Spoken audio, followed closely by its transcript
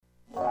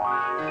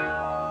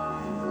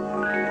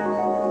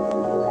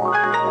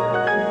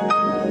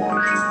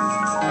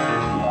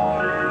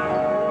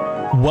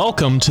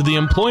Welcome to the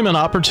Employment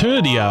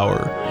Opportunity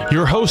Hour.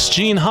 Your host,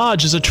 Gene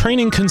Hodge, is a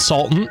training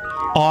consultant,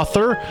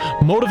 author,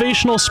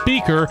 motivational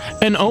speaker,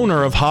 and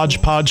owner of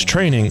Hodgepodge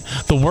Training,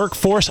 the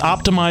workforce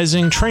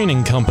optimizing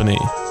training company.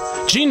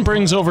 Gene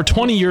brings over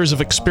 20 years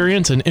of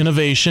experience and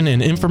innovation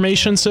in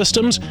information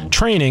systems,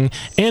 training,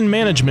 and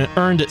management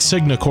earned at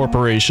Cigna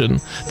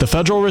Corporation, the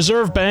Federal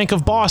Reserve Bank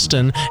of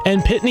Boston,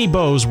 and Pitney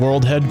Bowes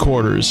World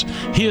Headquarters.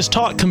 He has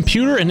taught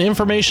computer and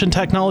information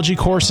technology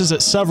courses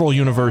at several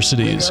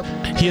universities.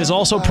 He has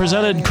also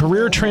presented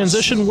career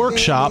transition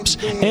workshops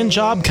and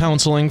job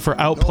counseling for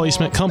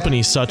outplacement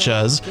companies such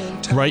as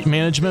Wright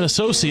Management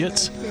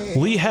Associates,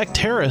 Lee Hecht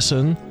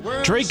Harrison,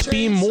 Drake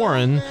Beam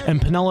Morin,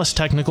 and Pinellas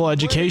Technical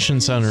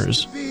Education Centers.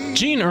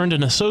 Gene earned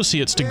an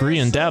associate's degree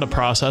in data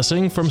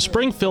processing from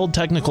Springfield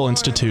Technical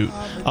Institute,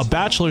 a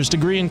bachelor's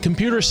degree in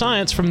computer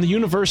science from the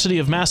University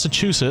of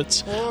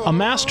Massachusetts, a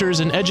master's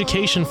in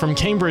education from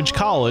Cambridge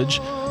College,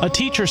 a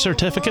teacher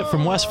certificate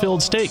from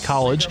Westfield State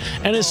College,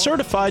 and is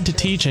certified to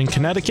teach in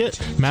Connecticut,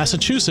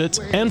 Massachusetts,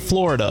 and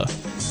Florida.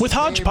 With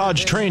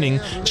Hodgepodge Training,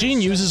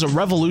 Gene uses a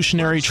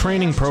revolutionary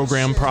training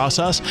program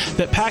process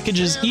that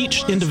packages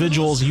each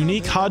individual's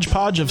unique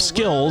hodgepodge of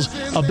skills,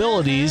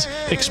 abilities,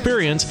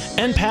 experience,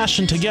 and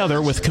passion together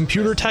with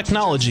computer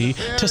technology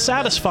to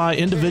satisfy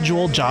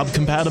individual job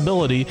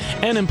compatibility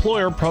and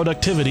employer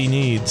productivity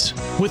needs.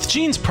 With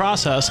Gene's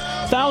process,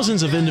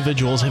 thousands of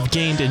individuals have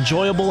gained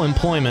enjoyable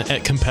employment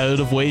at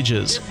competitive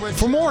wages.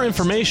 For more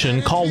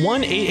information, call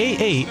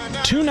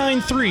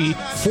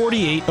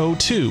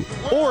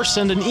 1-888-293-4802 or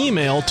send an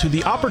email to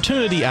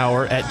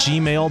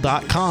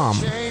theopportunityhour@gmail.com.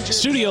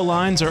 Studio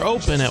lines are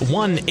open at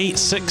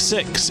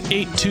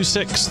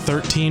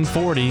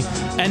 1-866-826-1340.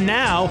 And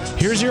now,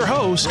 here's your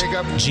host,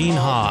 Gene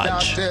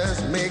Hodge.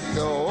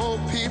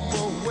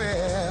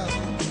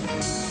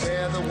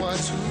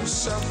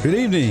 Good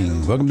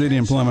evening. Welcome to the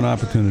Employment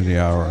Opportunity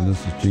Hour.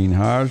 This is Gene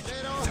Hodge.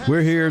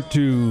 We're here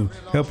to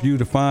help you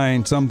to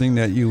find something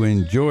that you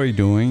enjoy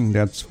doing.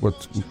 That's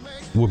what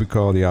we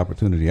call the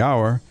Opportunity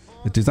Hour.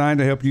 It's designed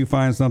to help you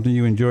find something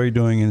you enjoy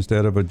doing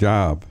instead of a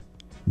job,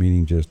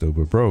 meaning just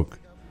over broke.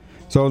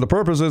 So the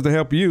purpose is to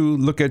help you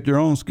look at your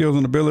own skills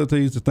and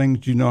abilities, the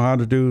things you know how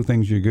to do,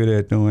 things you're good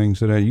at doing,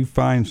 so that you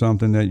find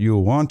something that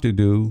you'll want to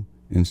do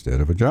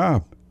instead of a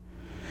job.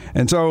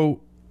 And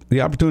so the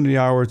Opportunity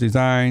Hour is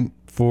designed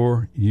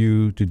for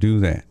you to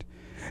do that.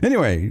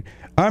 Anyway,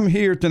 I'm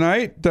here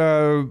tonight.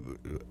 I'm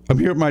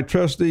here with my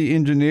trusty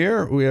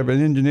engineer. We have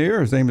an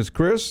engineer. His name is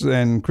Chris.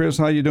 And Chris,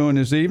 how you doing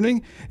this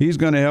evening? He's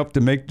going to help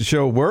to make the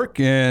show work,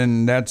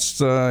 and that's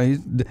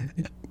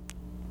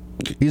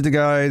he's the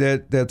guy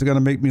that's going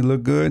to make me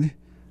look good,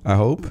 I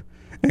hope.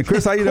 And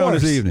Chris, how you doing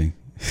this evening?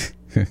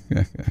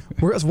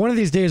 One of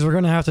these days, we're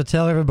going to have to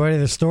tell everybody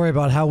the story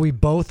about how we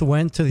both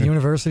went to the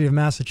University of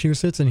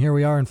Massachusetts, and here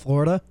we are in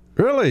Florida.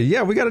 Really?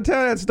 Yeah, we got to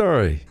tell that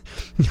story.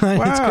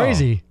 Wow. It's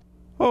crazy.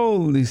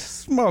 Holy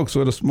smokes,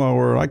 what a small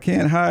world. I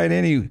can't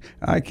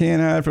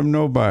hide from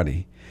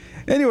nobody.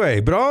 Anyway,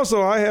 but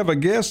also I have a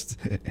guest.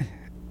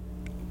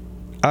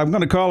 I'm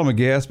going to call him a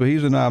guest, but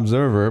he's an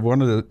observer.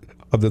 One of the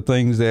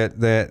things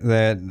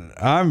that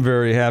I'm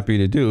very happy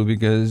to do,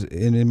 because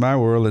in my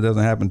world it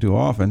doesn't happen too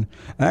often.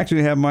 I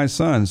actually have my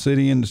son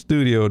sitting in the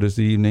studio this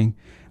evening.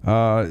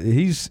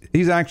 He's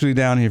actually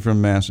down here from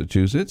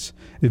Massachusetts.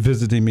 He's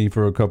visiting me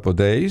for a couple of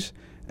days.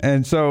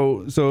 And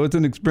so it's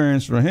an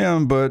experience for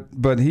him,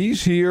 but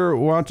he's here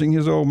watching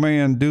his old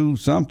man do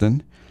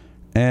something.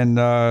 And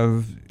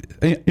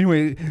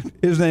anyway,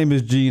 his name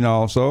is Gene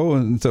also.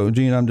 And so,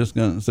 Gene, I'm just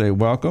going to say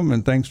welcome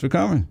and thanks for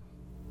coming.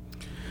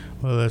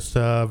 Well, it's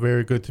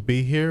very good to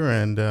be here,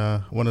 and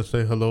I want to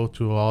say hello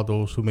to all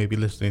those who may be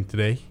listening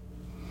today.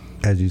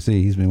 As you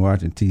see, he's been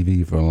watching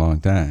TV for a long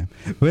time.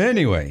 But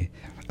anyway,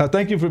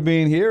 thank you for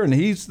being here, and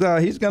he's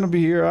going to be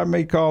here. I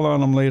may call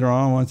on him later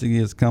on once he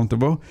gets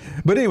comfortable.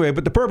 But anyway,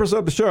 the purpose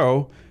of the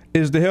show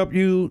is to help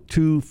you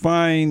to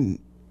find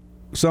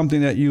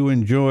something that you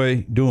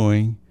enjoy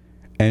doing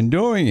and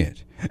doing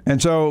it.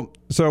 And so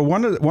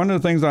one of the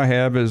things I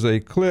have is a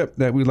clip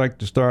that we like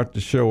to start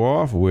the show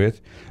off with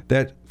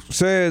that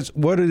says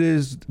what it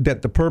is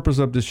that the purpose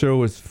of the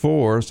show is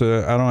for,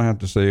 so I don't have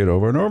to say it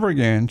over and over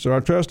again. So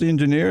our trusty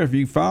engineer, if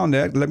you found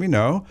that, let me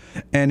know.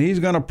 And he's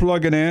going to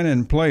plug it in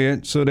and play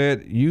it so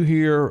that you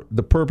hear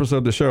the purpose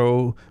of the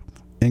show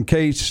in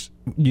case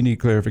you need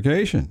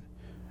clarification.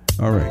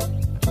 All right.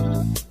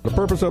 The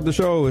purpose of the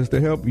show is to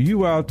help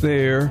you out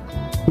there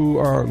who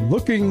are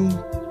looking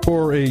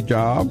for a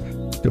job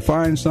to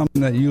find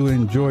something that you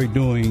enjoy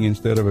doing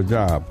instead of a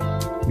job,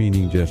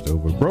 meaning just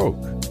over broke.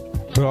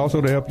 But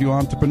also to help you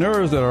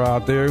entrepreneurs that are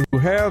out there who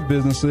have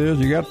businesses,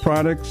 you got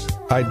products,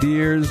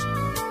 ideas.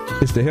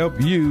 It's to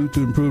help you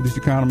to improve this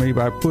economy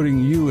by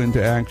putting you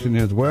into action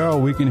as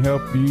well. We can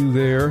help you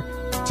there.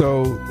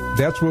 So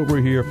that's what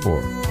we're here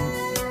for.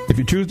 If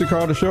you choose to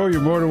call the show, you're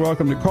more than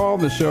welcome to call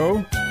the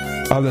show.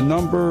 The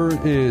number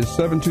is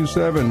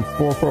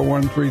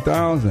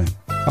 727-441-3000.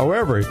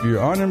 However, if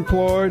you're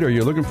unemployed or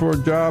you're looking for a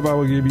job, I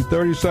will give you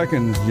 30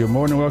 seconds. You're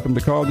more than welcome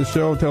to call the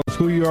show. Tell us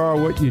who you are,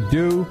 what you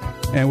do,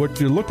 and what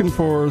you're looking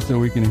for so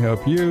we can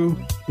help you.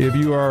 If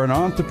you are an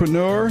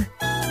entrepreneur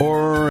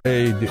or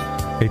a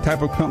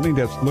type of company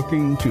that's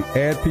looking to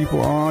add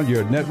people on,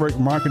 you're a network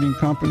marketing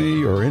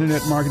company or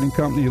internet marketing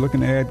company, you're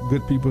looking to add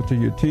good people to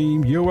your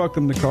team, you're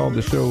welcome to call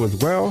the show as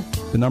well.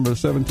 The number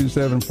is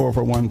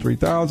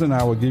 727-441-3000.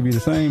 I will give you the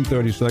same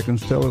 30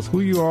 seconds. Tell us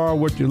who you are,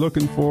 what you're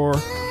looking for,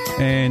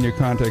 and your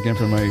contact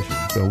information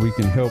so we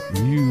can help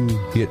you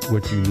get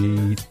what you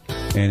need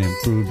and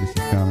improve this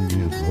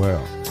economy as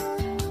well.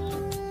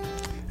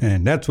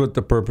 And that's what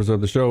the purpose of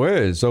the show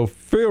is. So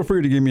feel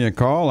free to give me a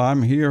call.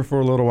 I'm here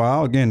for a little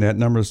while. Again, that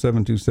number is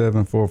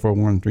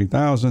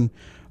 727-441-3000.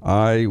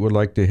 I would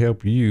like to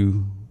help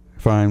you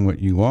find what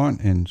you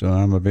want, and so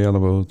I'm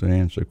available to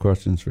answer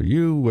questions for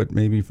you, what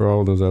maybe for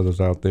all those others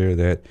out there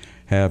that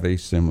have a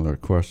similar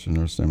question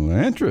or similar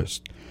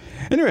interest.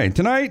 Anyway,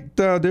 tonight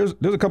there's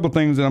a couple of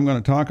things that I'm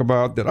going to talk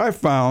about that I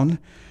found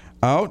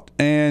out,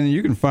 and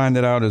you can find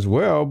that out as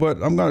well, but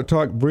I'm going to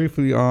talk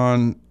briefly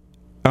on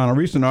a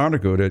recent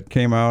article that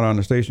came out on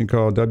a station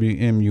called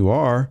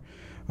WMUR,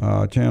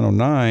 Channel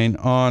 9,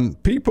 on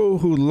people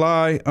who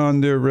lie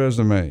on their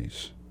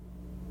resumes.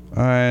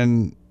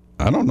 And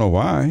I don't know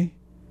why,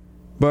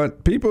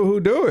 but people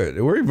who do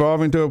it. We're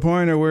evolving to a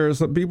point where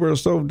some people are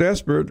so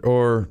desperate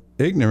or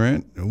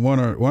ignorant, one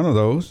of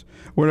those,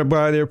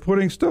 whereby they're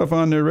putting stuff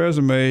on their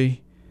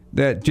resume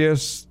that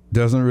just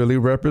doesn't really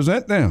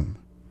represent them.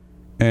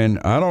 And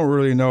I don't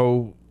really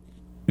know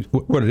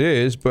what it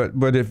is, but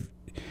if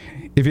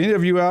any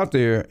of you out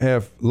there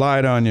have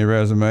lied on your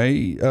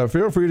resume,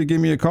 feel free to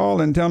give me a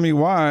call and tell me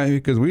why,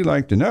 because we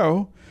like to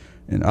know.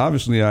 And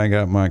obviously I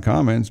got my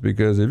comments,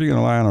 because if you're going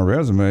to lie on a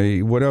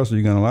resume, what else are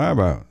you going to lie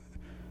about?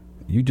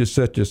 You just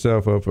set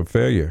yourself up for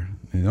failure.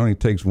 It only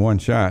takes one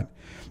shot.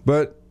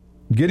 But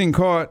getting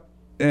caught,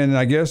 and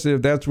I guess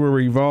if that's where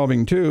we're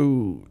evolving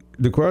to,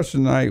 the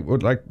question I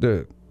would like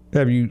to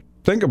have you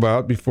think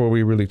about before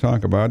we really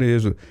talk about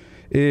it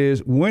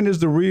is when is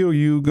the real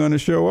you going to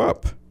show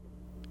up?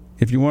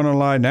 If you want to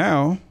lie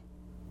now,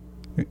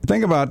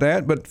 think about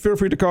that, but feel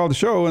free to call the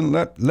show and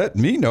let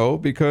me know,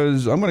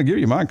 because I'm going to give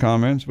you my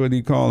comments, whether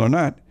you call or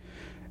not.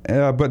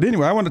 But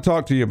anyway, I want to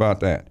talk to you about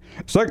that.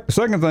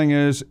 Second thing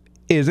is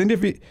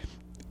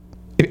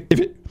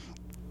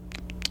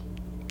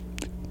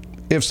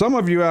if some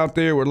of you out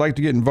there would like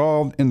to get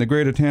involved in the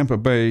greater Tampa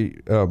Bay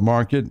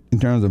market in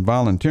terms of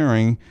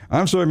volunteering,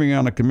 I'm serving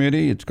on a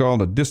committee. It's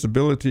called a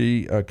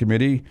Disability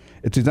Committee.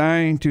 It's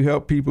designed to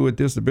help people with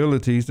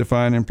disabilities to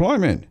find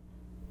employment.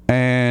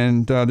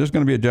 And there's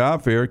going to be a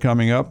job fair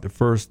coming up, the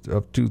 1st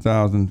of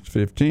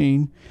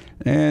 2015.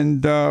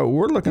 And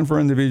we're looking for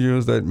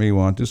individuals that may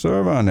want to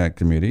serve on that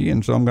committee.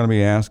 And so I'm going to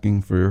be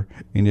asking for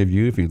any of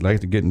you, if you'd like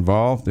to get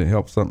involved to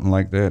help something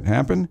like that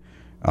happen.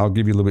 I'll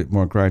give you a little bit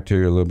more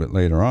criteria a little bit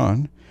later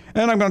on.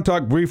 And I'm going to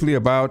talk briefly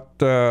about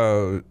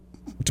two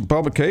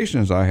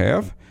publications I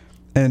have.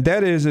 And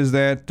that is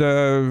that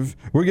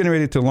we're getting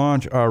ready to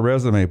launch our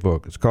resume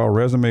book. It's called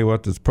Resume,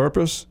 What's Its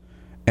Purpose?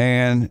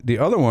 And the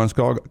other one's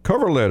called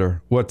Cover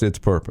Letter, What's Its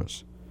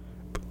Purpose?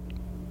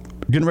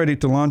 Getting ready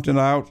to launch it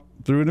out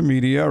through the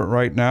media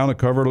right now.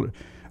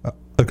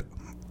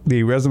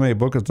 The resume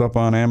book is up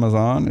on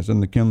Amazon. It's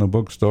in the Kindle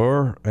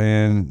bookstore.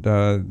 And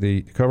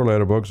the Cover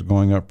Letter books are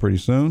going up pretty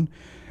soon.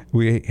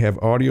 We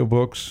have audio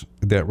books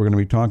that we're going to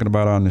be talking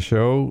about on the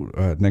show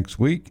next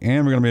week.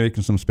 And we're going to be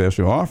making some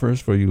special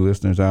offers for you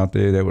listeners out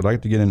there that would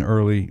like to get an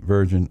early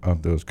version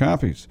of those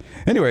copies.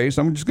 Anyways,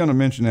 I'm just going to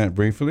mention that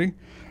briefly.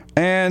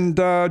 And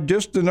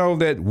just to know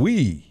that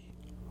we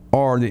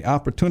are the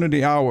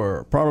Opportunity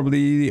Hour,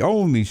 probably the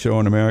only show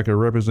in America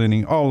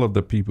representing all of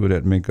the people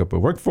that make up a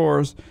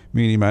workforce,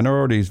 meaning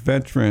minorities,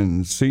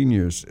 veterans,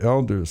 seniors,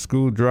 elders,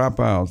 school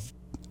dropouts,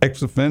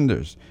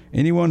 ex-offenders.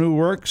 Anyone who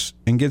works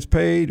and gets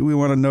paid, we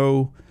want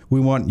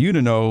you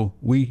to know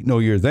we know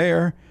you're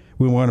there.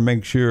 We want to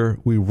make sure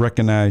we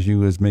recognize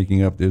you as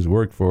making up this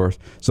workforce,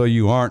 so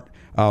you aren't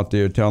out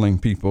there telling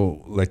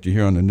people, like you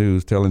hear on the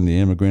news, telling the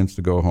immigrants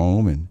to go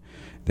home and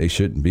they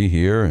shouldn't be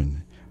here.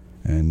 And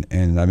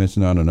I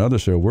mentioned on another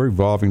show, we're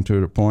evolving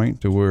to the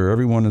point to where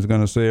everyone is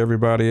going to say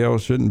everybody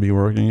else shouldn't be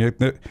working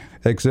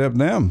except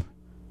them.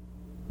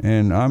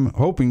 And I'm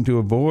hoping to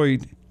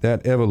avoid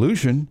that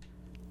evolution,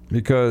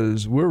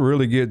 because we're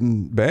really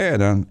getting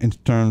bad in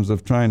terms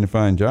of trying to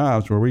find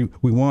jobs where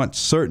we want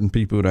certain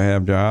people to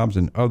have jobs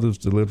and others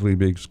to literally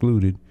be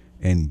excluded,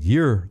 and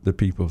you're the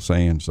people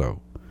saying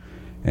so.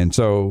 And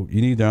so you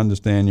need to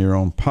understand your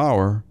own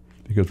power,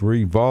 because we're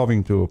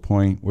evolving to a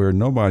point where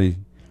nobody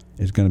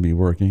is going to be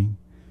working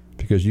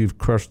because you've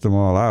crushed them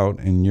all out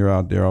and you're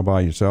out there all by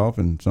yourself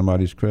and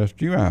somebody's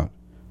crushed you out.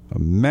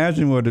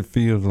 Imagine what it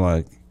feels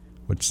like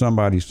with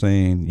somebody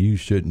saying you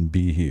shouldn't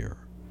be here.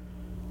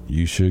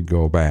 You should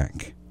go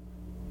back.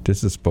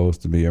 This is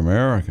supposed to be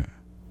America.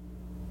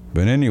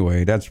 But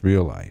anyway, that's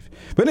real life.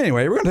 But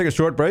anyway, we're going to take a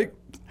short break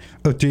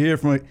to hear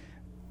from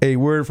a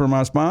word from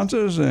our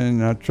sponsors,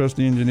 and our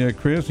trusty engineer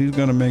Chris, he's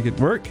going to make it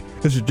work.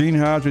 This is Gene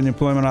Hodge in the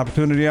Employment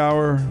Opportunity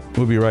Hour.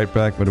 We'll be right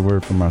back with a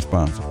word from our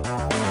sponsor.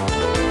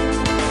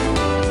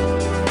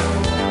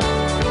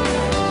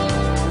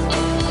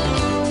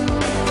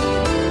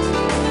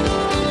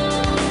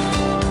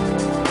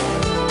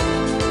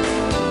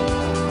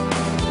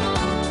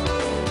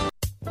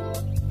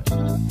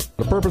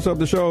 The purpose of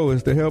the show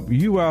is to help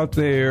you out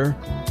there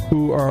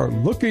who are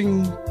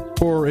looking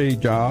for a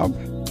job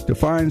to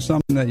find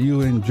something that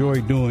you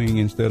enjoy doing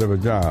instead of a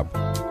job,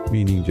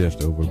 meaning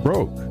just over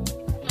broke.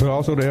 But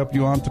also to help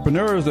you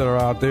entrepreneurs that are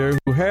out there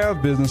who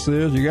have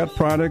businesses, you got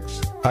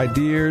products,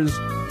 ideas.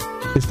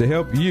 It's to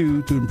help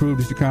you to improve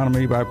this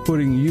economy by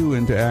putting you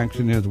into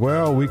action as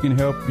well. We can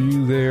help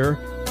you there.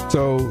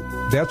 So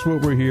that's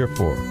what we're here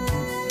for.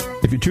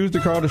 If you choose to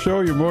call the show,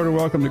 you're more than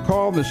welcome to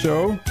call the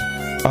show.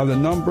 The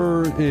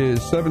number is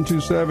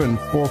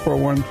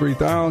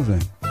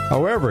 727-441-3000.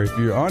 However, if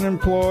you're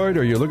unemployed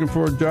or you're looking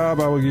for a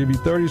job, I will give you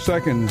 30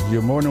 seconds.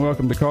 You're more than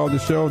welcome to call the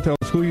show. Tell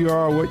us who you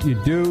are, what you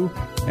do,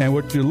 and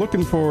what you're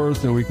looking for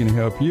so we can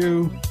help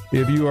you.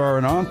 If you are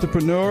an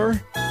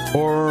entrepreneur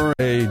or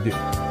a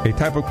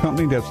type of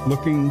company that's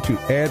looking to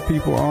add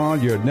people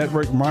on, you're a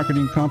network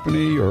marketing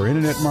company or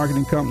internet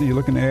marketing company, you're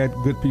looking to add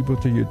good people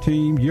to your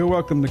team, you're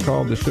welcome to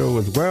call the show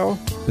as well.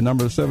 The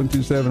number is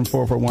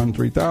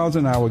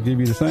 727-441-3000. I will give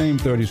you the same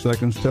 30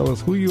 seconds. Tell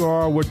us who you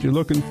are, what you're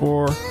looking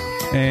for,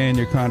 and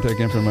your contact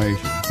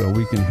information so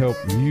we can help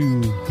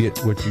you get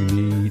what you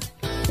need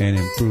and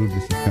improve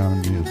this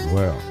economy as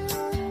well.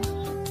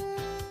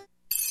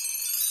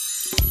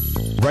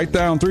 Write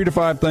down 3 to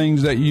 5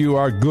 things that you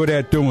are good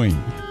at doing.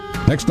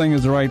 Next thing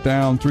is to write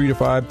down 3 to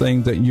 5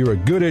 things that you are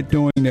good at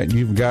doing that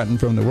you've gotten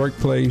from the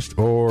workplace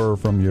or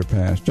from your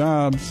past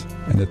jobs.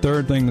 And the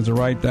third thing is to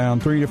write down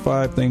 3 to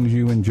 5 things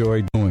you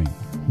enjoy doing.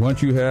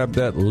 Once you have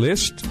that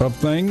list of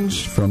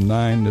things from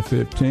 9 to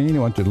 15, I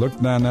want you to look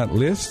down that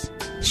list,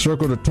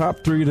 circle the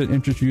top 3 that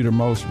interest you the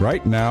most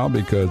right now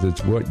because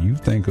it's what you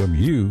think of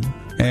you.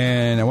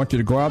 And I want you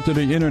to go out to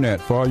the internet.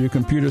 For all you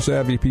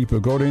computer-savvy people,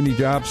 go to any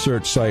job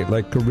search site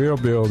like Career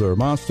Builder,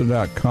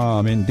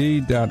 Monster.com,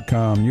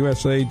 Indeed.com,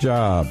 USA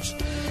Jobs,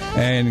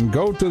 and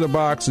go to the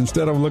box.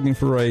 Instead of looking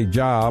for a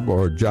job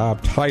or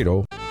job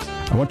title,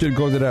 I want you to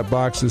go to that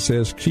box that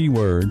says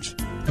keywords,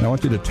 and I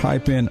want you to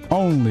type in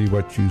only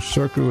what you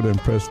circled and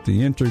press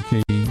the enter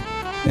key,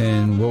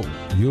 and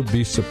you'll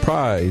be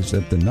surprised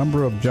at the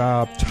number of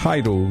job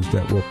titles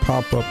that will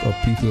pop up of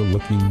people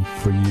looking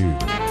for you.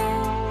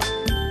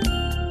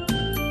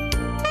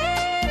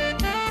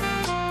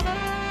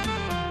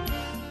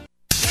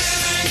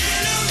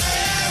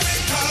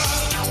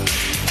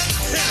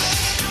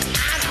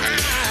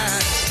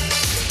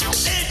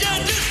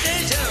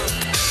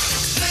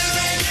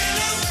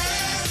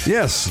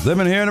 Yes,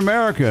 living here in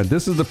America.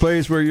 This is the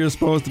place where you're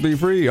supposed to be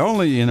free.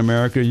 Only in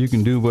America you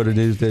can do what it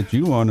is that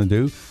you want to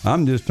do.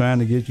 I'm just trying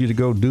to get you to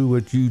go do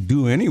what you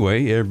do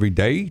anyway every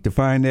day to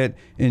find that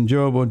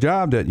enjoyable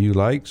job that you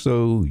like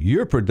so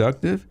you're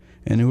productive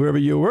and whoever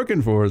you're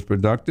working for is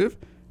productive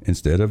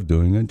instead of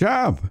doing a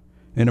job.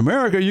 In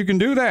America, you can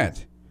do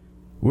that.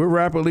 We're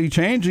rapidly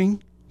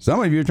changing.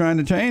 Some of you are trying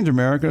to change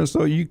America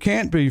so you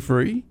can't be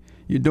free.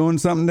 You're doing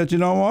something that you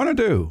don't want to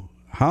do.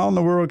 How in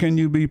the world can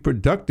you be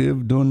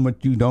productive doing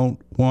what you don't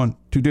want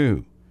to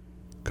do?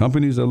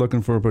 Companies are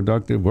looking for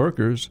productive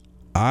workers.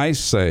 I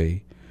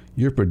say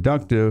you're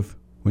productive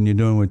when you're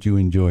doing what you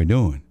enjoy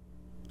doing.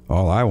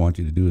 All I want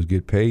you to do is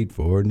get paid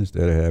for it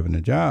instead of having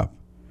a job.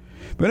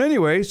 But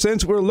anyway,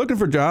 since we're looking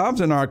for jobs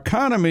and our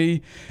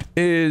economy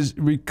is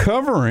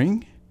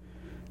recovering,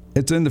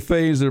 it's in the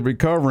phase of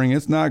recovering.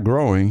 It's not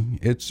growing.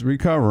 It's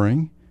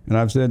recovering. And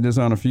I've said this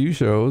on a few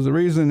shows. The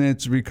reason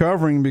it's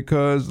recovering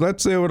because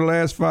let's say over the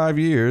last 5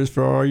 years,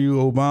 for all you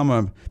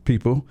Obama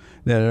people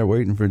that are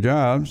waiting for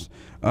jobs,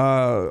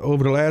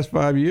 over the last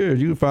 5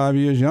 years, you're 5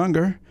 years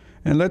younger,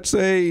 and let's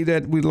say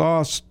that we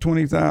lost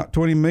 20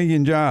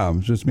 million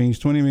jobs, which means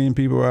 20 million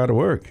people are out of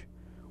work.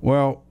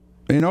 Well,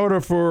 in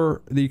order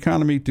for the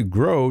economy to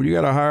grow, you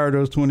got to hire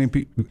those 20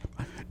 people.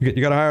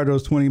 You got to hire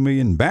those 20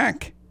 million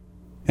back,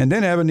 and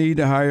then have a need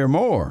to hire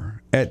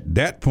more. At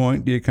that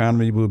point, the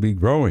economy will be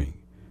growing.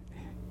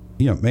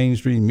 You know,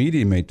 mainstream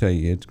media may tell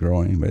you it's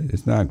growing, but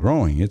it's not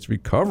growing. It's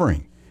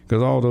recovering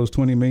because all those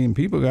 20 million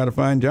people got to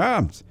find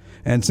jobs.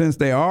 And since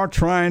they are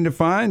trying to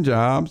find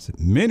jobs,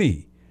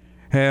 many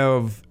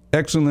have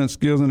excellent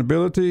skills and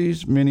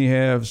abilities. Many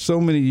have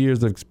so many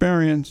years of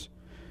experience.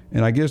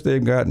 And I guess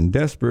they've gotten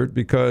desperate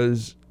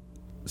because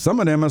some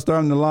of them are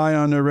starting to lie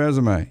on their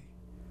resume.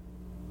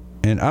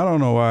 And I don't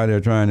know why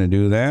they're trying to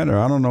do that, or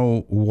I don't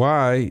know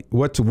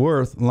what's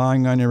worth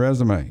lying on your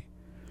resume.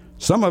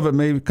 Some of it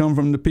may come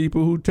from the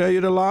people who tell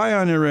you to lie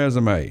on your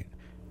resume.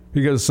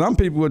 Because some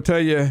people will tell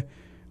you,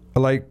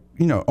 like,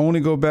 you know, only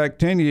go back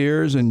 10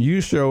 years and you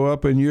show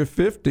up and you're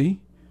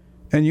 50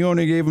 and you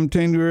only gave them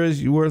 10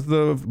 years worth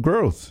of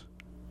growth.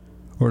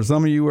 Or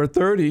some of you are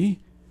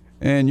 30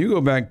 and you go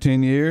back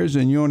 10 years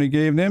and you only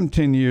gave them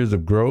 10 years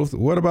of growth.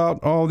 What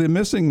about all the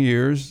missing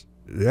years?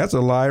 That's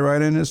a lie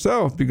right in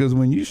itself because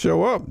when you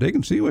show up, they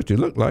can see what you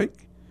look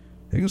like.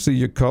 They can see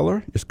your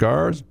color, your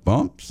scars,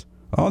 bumps,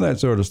 all that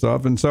sort of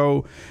stuff. And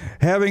so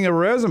having a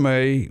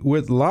resume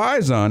with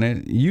lies on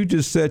it, you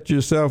just set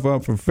yourself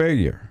up for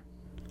failure,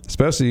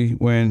 especially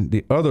when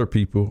the other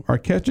people are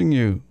catching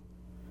you.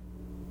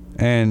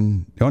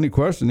 And the only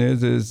question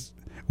is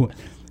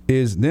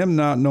is them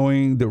not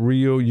knowing the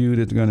real you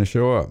that's going to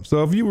show up.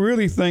 So if you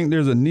really think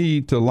there's a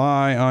need to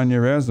lie on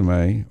your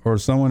resume, or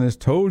someone has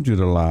told you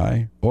to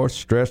lie or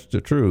stretch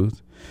the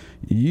truth,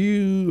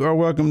 you are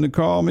welcome to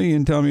call me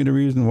and tell me the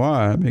reason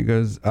why,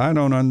 because I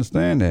don't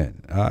understand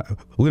that.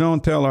 We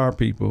don't tell our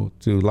people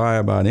to lie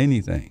about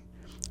anything.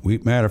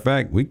 Matter of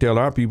fact, we tell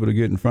our people to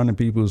get in front of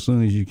people as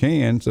soon as you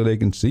can so they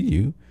can see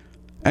you,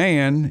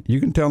 and you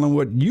can tell them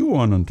what you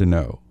want them to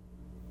know,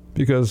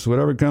 because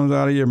whatever comes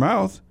out of your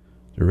mouth,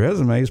 the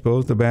resume is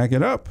supposed to back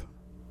it up.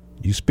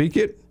 You speak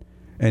it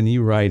and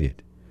you write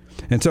it.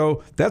 And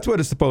so that's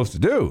what it's supposed to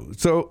do.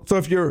 So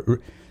if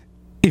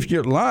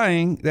you're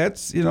lying,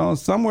 that's,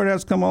 somewhere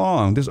that's come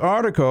along. This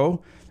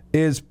article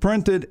is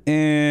printed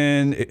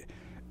it's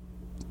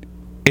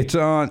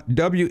on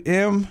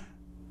WMUR.com,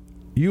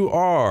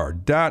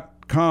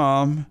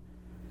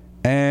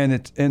 and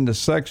it's in the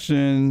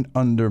section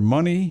under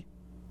money.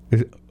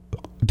 The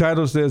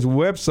title says,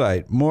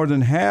 website, more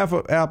than half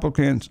of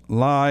applicants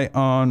lie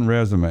on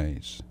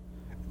resumes.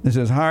 It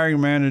says,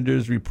 hiring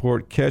managers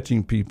report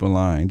catching people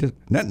lying. Just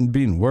nothing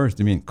being worse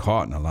than being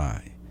caught in a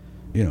lie.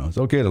 It's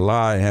okay to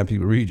lie and have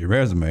people read your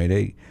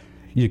resume.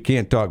 You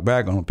can't talk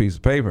back on a piece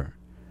of paper.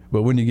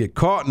 But when you get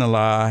caught in a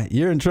lie,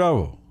 you're in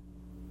trouble.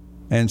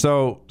 And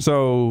so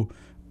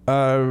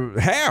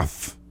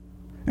half.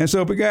 And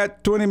so if we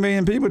got 20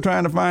 million people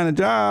trying to find a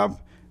job,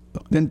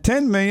 then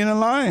 10 million are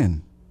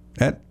lying.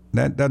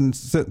 That doesn't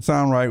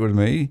sound right with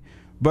me.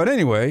 But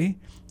anyway,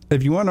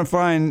 if you want to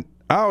find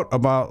out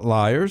about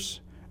liars,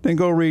 then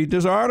go read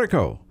this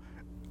article.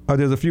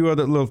 There's a few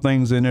other little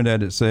things in there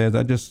that it says.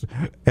 It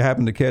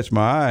happened to catch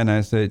my eye, and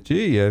I said,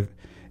 gee, if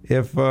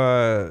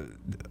I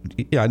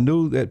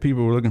knew that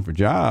people were looking for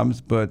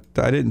jobs, but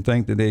I didn't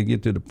think that they'd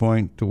get to the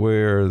point to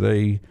where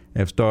they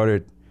have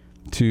started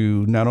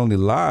to not only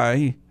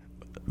lie,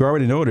 you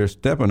already know they're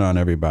stepping on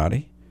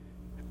everybody.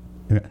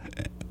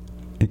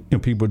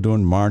 People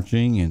doing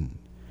marching and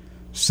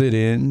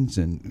sit-ins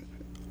and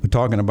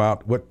talking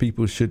about what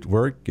people should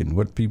work and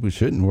what people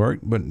shouldn't work.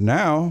 But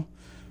now,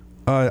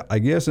 I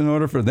guess in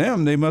order for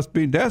them, they must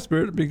be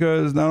desperate,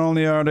 because not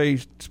only are they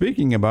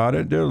speaking about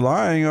it, they're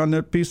lying on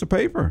their piece of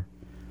paper.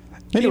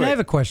 Anyway, I have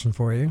a question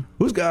for you.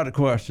 Who's got a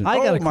question? I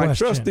got a my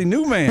question. Trusty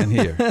new man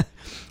here.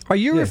 Are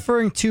you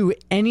referring to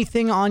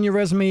anything on your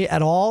resume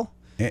at all?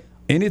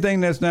 Anything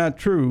that's not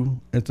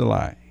true, it's a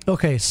lie.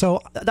 Okay,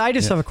 so I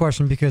just have a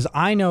question, because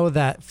I know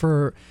that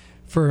for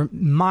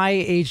my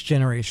age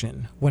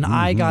generation, when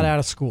I got out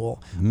of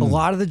school, a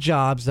lot of the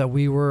jobs that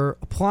we were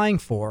applying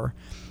for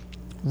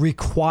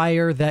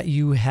require that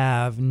you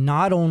have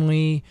not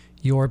only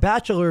your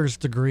bachelor's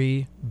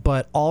degree,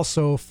 but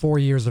also 4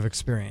 years of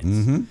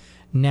experience.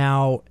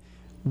 Now,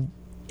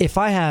 if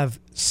I have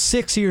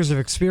 6 years of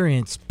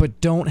experience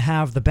but don't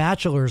have the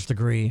bachelor's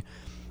degree,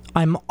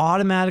 I'm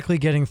automatically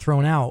getting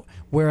thrown out,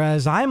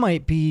 whereas I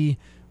might be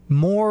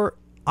more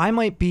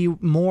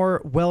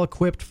well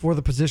equipped for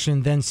the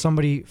position than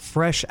somebody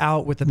fresh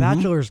out with a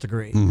bachelor's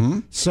degree.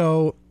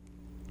 So,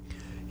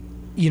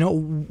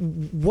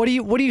 what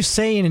do you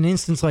say in an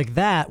instance like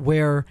that,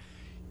 where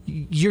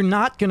you're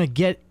not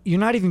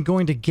even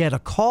going to get a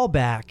call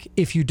back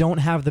if you don't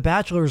have the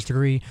bachelor's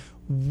degree?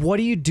 What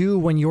do you do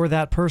when you're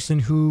that person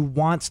who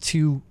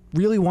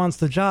really wants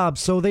the job?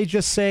 So they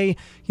just say,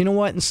 you know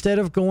what, instead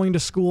of going to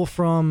school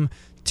from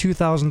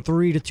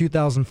 2003 to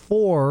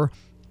 2004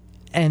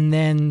 and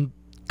then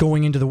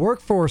going into the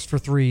workforce for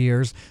 3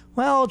 years,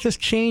 well, I'll just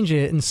change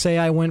it and say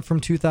I went from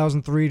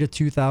 2003 to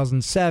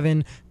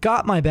 2007,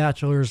 got my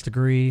bachelor's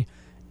degree,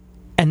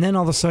 and then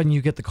all of a sudden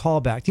you get the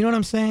call back. Do you know what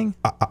I'm saying?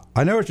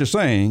 I know what you're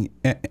saying,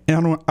 and I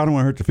don't want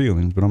to hurt your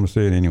feelings, but I'm going to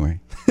say it anyway.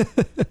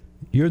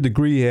 Your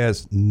degree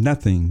has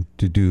nothing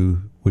to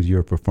do with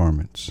your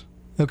performance.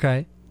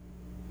 Okay.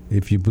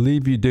 If you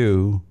believe you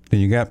do, then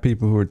you got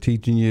people who are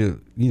teaching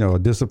you, a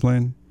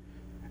discipline,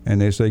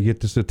 and they say get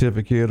the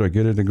certificate or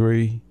get a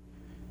degree.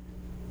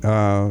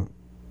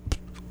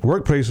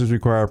 Workplaces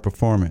require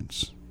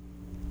performance.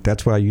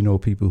 That's why you know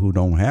people who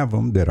don't have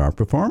them that are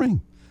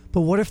performing.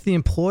 But what if the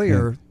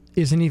employer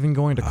isn't even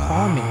going to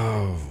call me?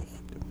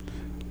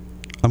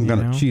 I'm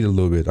going to cheat a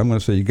little bit. I'm going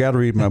to say you got to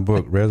read my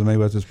book, Resume,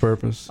 What's Its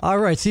Purpose? All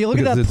right. See, look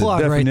at that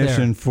plug right there. It's a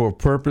definition for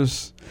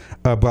purpose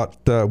about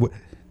in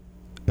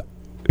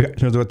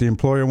terms of what the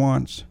employer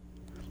wants.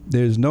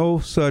 There's no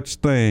such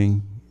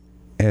thing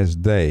as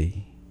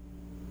they.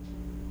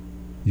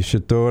 You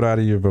should throw it out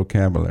of your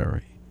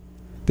vocabulary.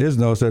 There's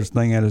no such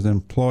thing as an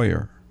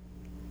employer.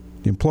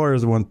 The employer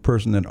is the one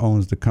person that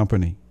owns the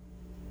company.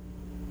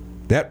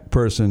 That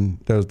person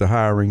does the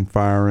hiring,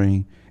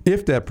 firing.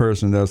 If that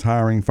person does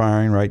hiring,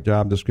 firing, write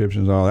job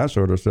descriptions, all that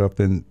sort of stuff,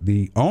 then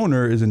the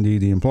owner is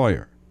indeed the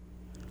employer.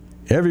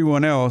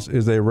 Everyone else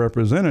is a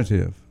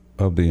representative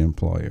of the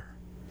employer.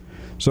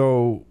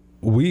 So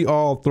we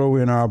all throw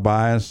in our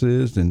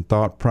biases and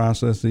thought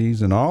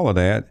processes and all of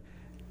that,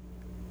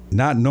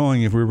 not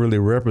knowing if we're really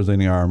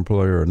representing our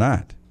employer or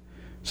not.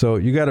 So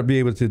you got to be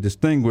able to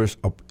distinguish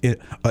an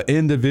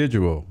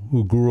individual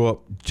who grew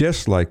up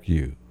just like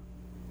you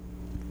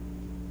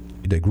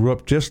They grew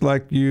up just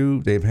like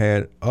you. They've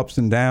had ups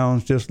and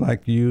downs just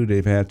like you.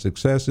 They've had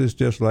successes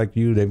just like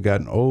you. They've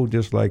gotten old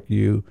just like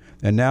you.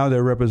 And now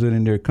they're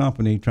representing their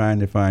company trying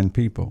to find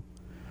people.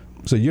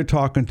 So you're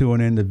talking to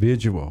an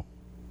individual,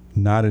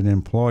 not an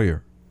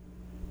employer.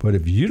 But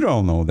if you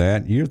don't know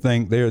that, you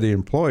think they're the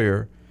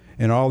employer,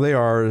 and all they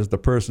are is the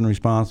person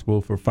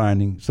responsible for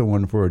finding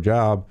someone for a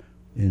job.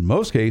 In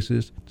most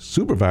cases, the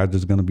supervisor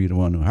is going to be the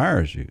one who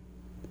hires you.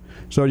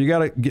 So you got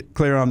to get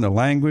clear on the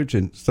language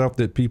and stuff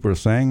that people are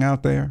saying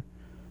out there.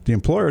 The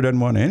employer doesn't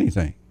want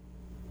anything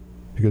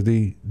because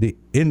the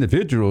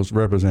individuals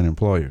represent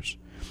employers.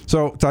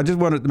 So I just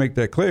wanted to make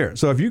that clear.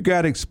 So if you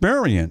got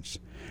experience,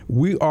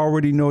 we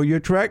already know your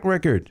track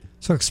record.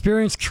 So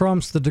experience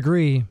trumps the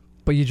degree,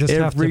 but you just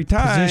have Every to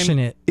time, position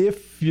it.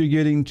 if you're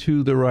getting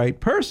to the right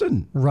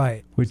person.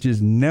 Right. Which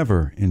is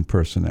never in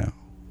personnel.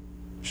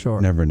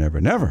 Sure. Never,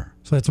 never, never.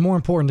 So it's more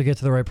important to get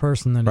to the right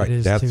person than Right. it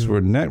is That's to...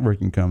 where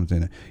networking comes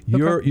in.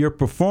 Your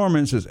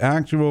performance is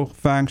actual,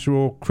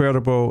 factual,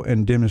 credible,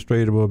 and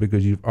demonstratable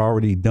because you've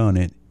already done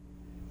it,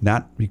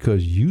 not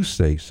because you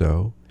say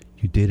so.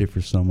 You did it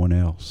for someone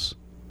else.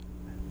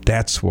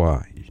 That's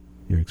why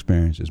your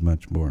experience is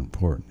much more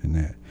important than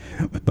that.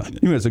 But,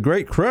 it's a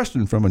great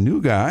question from a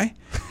new guy,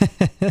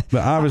 but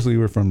obviously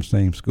we're from the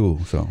same school.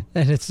 So.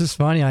 And it's just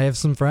funny. I have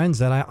some friends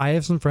that I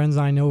have some friends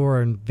I know who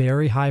are in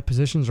very high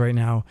positions right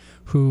now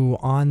who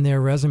on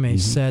their resume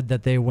said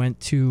that they went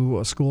to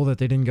a school that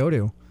they didn't go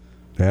to.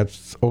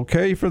 That's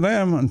okay for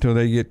them until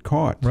they get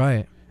caught.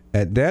 Right.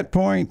 At that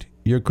point,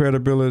 your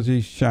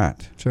credibility's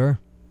shot. Sure.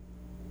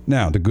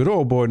 Now, the good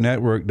old boy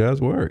network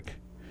does work.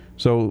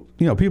 So,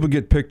 people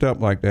get picked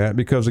up like that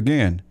because,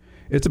 again,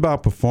 it's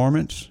about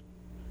performance.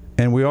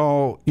 And we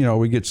all,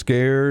 we get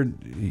scared.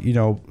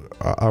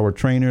 Our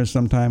trainers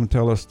sometimes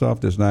tell us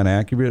stuff that's not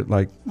accurate,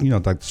 like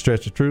the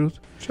stretch of truth.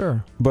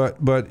 Sure.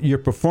 But your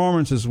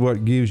performance is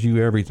what gives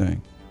you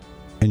everything.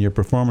 And your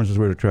performance is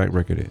where the track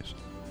record is.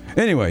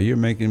 Anyway, you're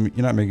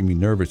not making me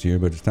nervous here,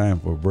 but it's time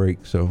for a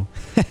break. So,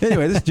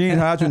 anyway, this is Gene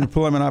Hodge,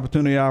 Employment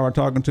Opportunity Hour,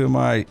 talking to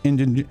my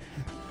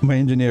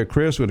engineer,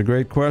 Chris, with a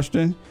great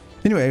question.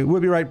 Anyway, we'll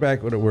be right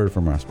back with a word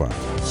from our sponsor.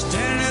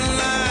 Standing in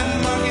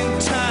line, marking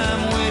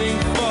time, waiting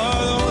for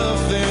the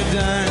welfare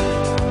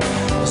dime.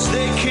 'Cause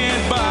they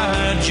can't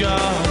buy a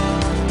job.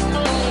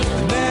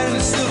 The man in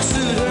the silk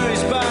suit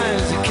hurries by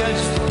as he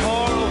catches the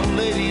poor old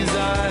lady's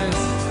eyes.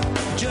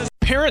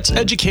 Parents,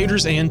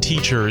 educators, and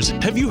teachers,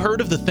 have you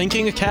heard of the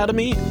Thinking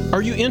Academy?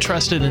 Are you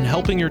interested in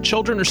helping your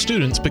children or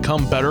students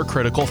become better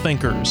critical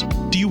thinkers?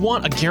 Do you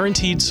want a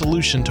guaranteed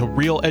solution to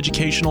real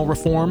educational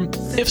reform?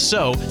 If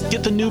so,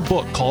 get the new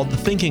book called The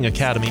Thinking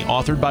Academy,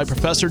 authored by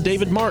Professor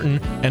David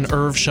Martin and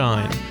Irv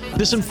Schein.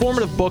 This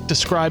informative book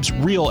describes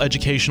real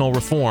educational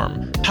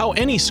reform, how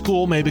any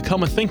school may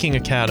become a thinking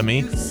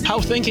academy, how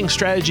thinking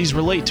strategies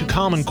relate to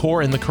Common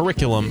Core in the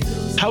curriculum,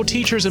 how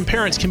teachers and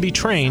parents can be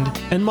trained,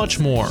 and much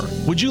more.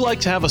 Would you like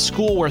to have a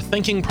school where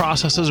thinking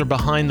processes are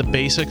behind the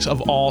basics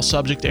of all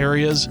subject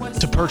areas?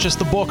 To purchase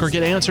the book or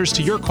get answers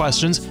to your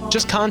questions,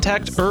 just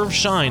contact Irv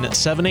Schein at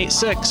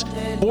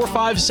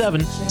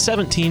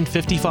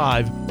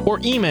 786-457-1755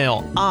 or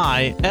email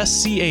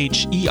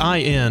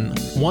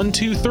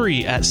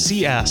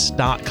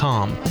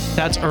ISCHEIN123@cs.com.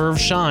 That's Irv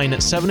Schein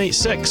at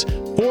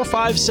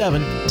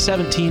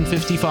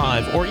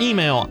 786-457-1755 or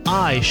email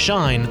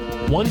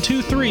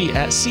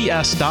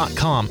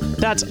ISHEIN123@cs.com.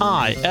 That's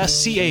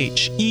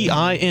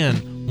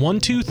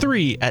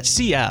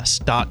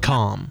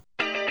ISCHEIN123@cs.com.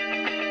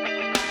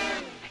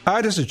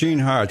 Hi, this is Gene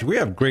Hodge. We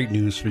have great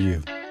news for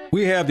you.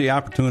 We have the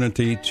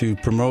opportunity to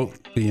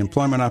promote the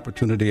Employment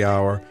Opportunity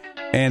Hour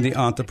and the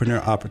Entrepreneur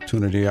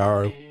Opportunity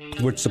Hour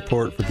with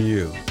support from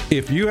you.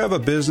 If you have a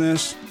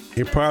business,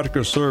 a product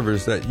or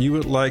service that you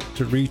would like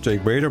to reach a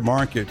greater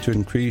market to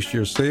increase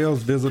your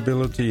sales,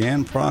 visibility,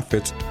 and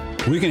profits,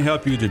 we can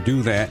help you to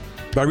do that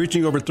by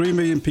reaching over 3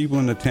 million people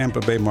in the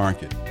Tampa Bay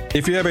market.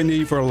 If you have a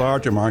need for a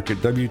larger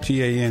market,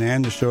 WTAN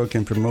and the show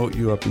can promote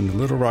you up in the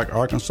Little Rock,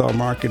 Arkansas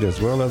market,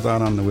 as well as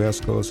out on the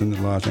West Coast in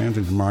the Los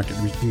Angeles market,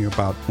 reaching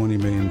about 20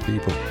 million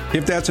people.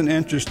 If that's an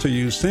interest to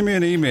you, send me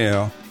an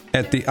email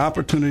at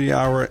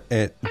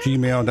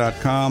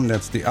theopportunityhour@gmail.com.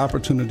 That's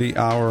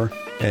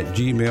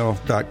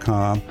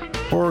theopportunityhour@gmail.com.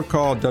 Or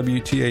call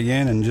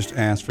WTAN and just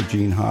ask for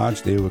Gene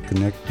Hodge. They will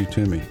connect you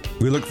to me.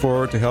 We look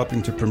forward to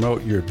helping to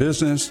promote your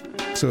business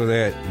so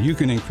that you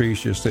can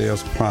increase your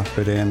sales,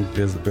 profit, and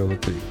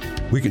visibility.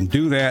 We can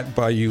do that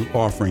by you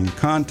offering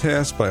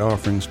contests, by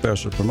offering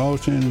special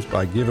promotions,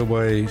 by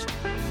giveaways.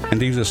 And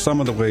these are some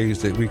of the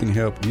ways that we can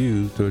help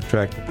you to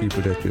attract the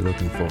people that you're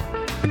looking for.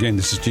 Again,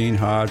 this is Gene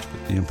Hodge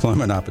with the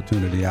Employment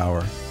Opportunity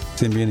Hour.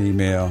 Send me an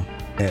email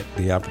at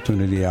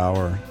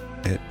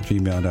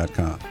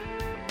theopportunityhour@gmail.com.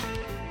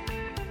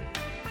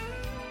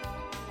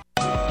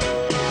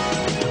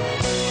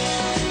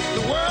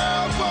 The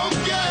world won't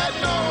get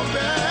no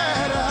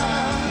better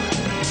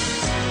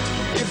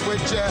if we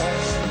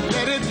just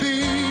let it be.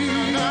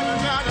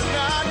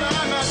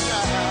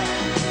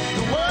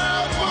 The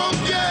world won't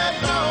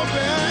get no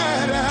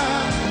better.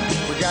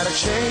 We gotta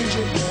change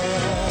it now.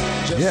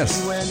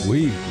 Yes,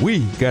 we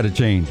got to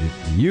change it.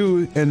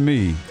 You and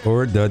me,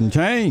 or it doesn't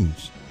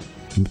change.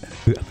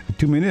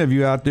 Too many of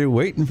you out there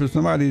waiting for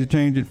somebody to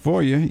change it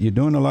for you. You're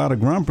doing a lot of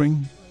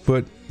grumping,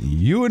 but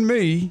you and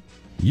me,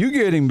 you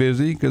getting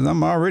busy, because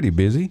I'm already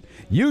busy.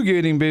 You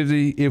getting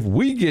busy if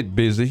we get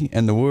busy,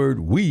 and the word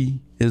we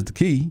is the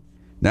key,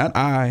 not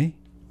I,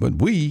 but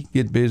we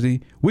get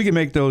busy. We can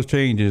make those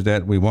changes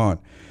that we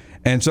want.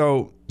 And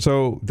so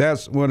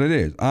that's what it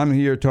is. I'm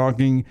here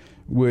talking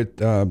with,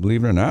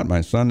 believe it or not,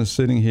 my son is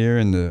sitting here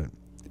in the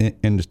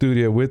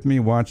studio with me,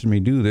 watching me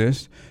do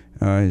this.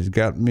 He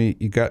got me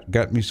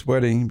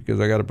sweating because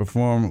I got to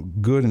perform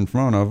good in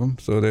front of him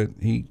so that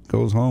he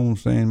goes home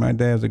saying my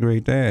dad's a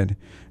great dad.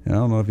 And I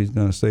don't know if he's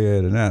going to say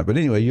that or not. But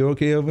anyway, you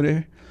okay over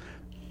there?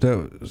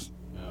 I'm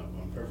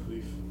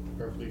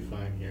perfectly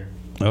fine here.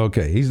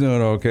 Okay, he's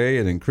doing okay.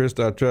 And then Chris,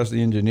 our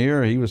trusty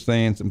engineer, he was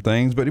saying some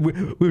things. But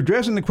we're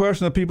addressing the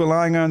question of people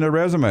lying on their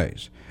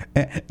resumes.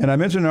 And I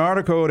mentioned an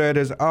article that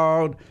is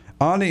out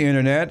on the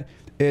internet.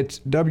 It's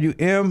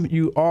WMUR.com.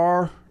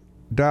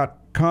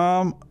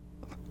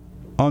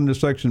 On the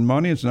section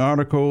money, it's an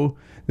article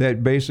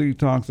that basically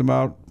talks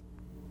about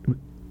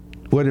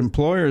what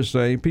employers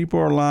say people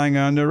are lying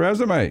on their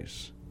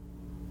resumes,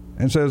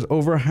 and says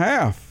over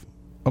half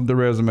of the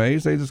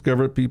resumes they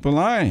discovered people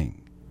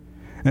lying.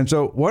 And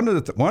so one of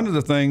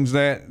the things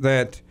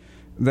that's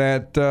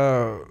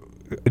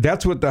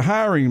what the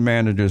hiring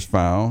managers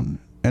found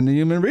and the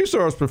human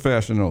resource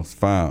professionals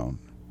found.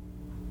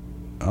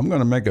 I'm going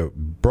to make a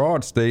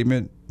broad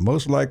statement.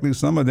 Most likely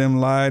some of them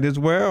lied as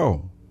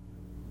well.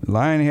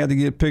 Lying had to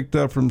get picked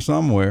up from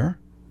somewhere.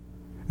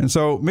 And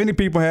so many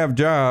people have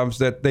jobs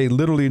that they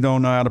literally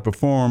don't know how to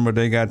perform, but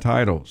they got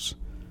titles.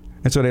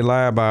 And so they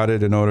lie about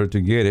it in order to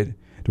get it.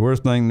 The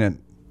worst thing that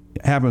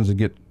happens in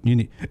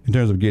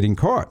terms of getting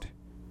caught.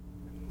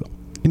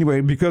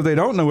 Anyway, because they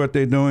don't know what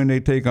they're doing, they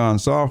take on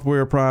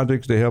software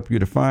projects. They help you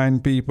to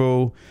find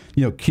people,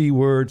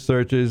 keyword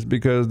searches,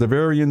 because the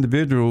very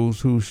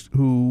individuals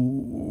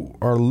who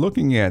are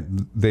looking at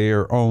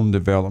their own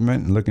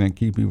development and looking at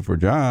key people for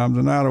jobs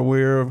are not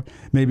aware of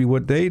maybe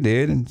what they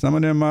did, and some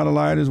of them might have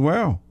lied as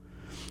well.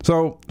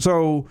 So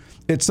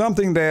it's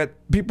something that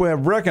people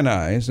have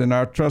recognized, and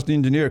our trusty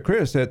engineer,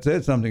 Chris, had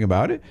said something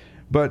about it.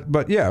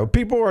 But yeah,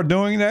 people are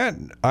doing that.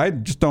 I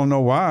just don't know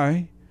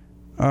why.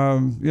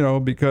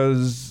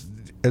 Because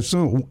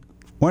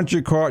once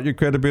you're caught, your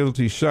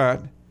credibility's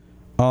shot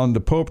on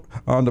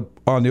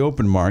the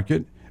open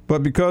market.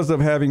 But because of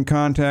having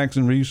contacts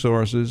and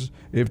resources,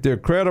 if they're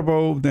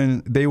credible,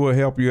 then they will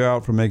help you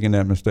out from making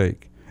that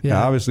mistake. Yeah.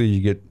 Now,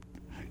 obviously,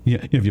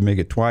 if you make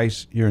it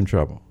twice, you're in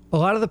trouble. A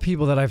lot of the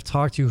people that I've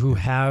talked to who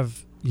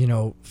have,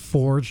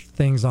 forged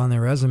things on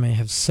their resume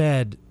have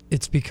said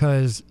it's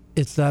because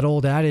it's that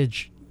old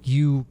adage,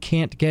 you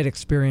can't get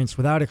experience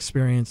without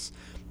experience.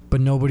 But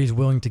nobody's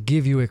willing to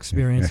give you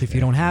experience if you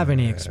don't have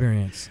any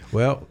experience.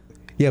 Well,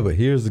 yeah, but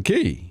here's the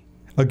key.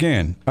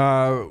 Again,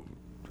 and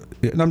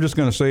I'm just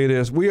going to say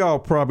this. We all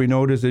probably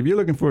know this. If you're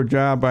looking for a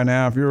job by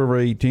now, if you're over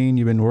 18,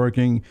 you've been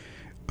working,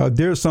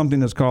 there's something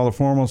that's called a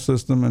formal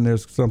system, and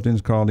there's something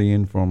that's called the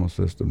informal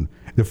system.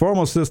 The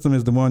formal system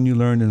is the one you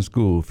learned in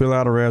school. Fill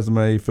out a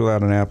resume, fill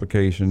out an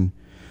application,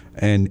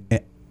 and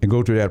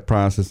go through that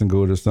process and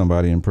go to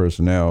somebody in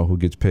personnel who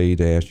gets paid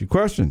to ask you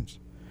questions.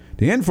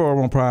 The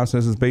informal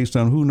process is based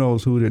on who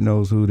knows who that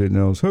knows who that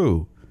knows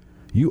who.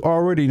 You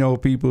already know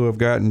people who have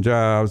gotten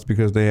jobs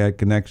because they had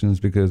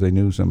connections because they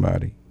knew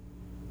somebody.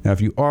 Now,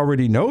 if you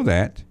already know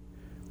that,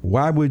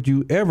 why would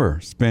you ever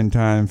spend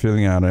time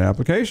filling out an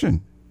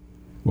application?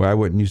 Why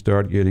wouldn't you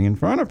start getting in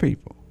front of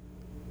people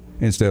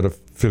instead of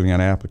filling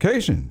out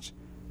applications?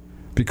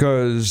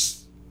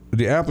 Because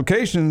the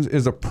applications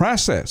is a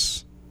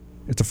process.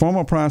 It's a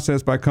formal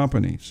process by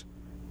companies.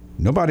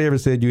 Nobody ever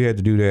said you had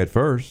to do that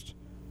first.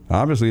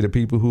 Obviously, the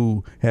people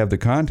who have the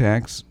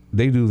contacts,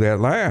 they do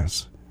that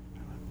last.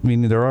 I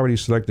mean, they're already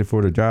selected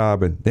for the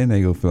job, and then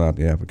they go fill out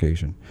the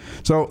application.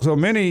 So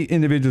many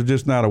individuals are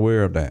just not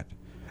aware of that.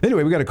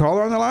 Anyway, we got a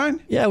caller on the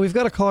line? Yeah, we've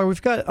got a caller.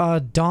 We've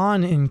got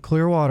Don in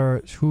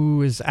Clearwater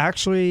who is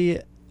actually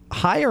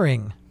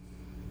hiring.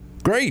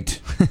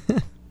 Great.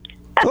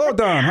 Hello,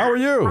 Don. How are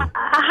you?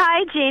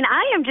 Hi, Gene.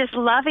 I am just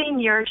loving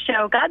your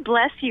show. God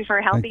bless you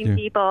for helping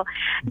people.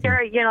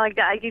 You're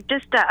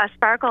just a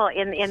sparkle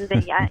in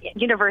the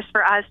universe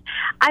for us.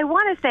 I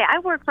want to say I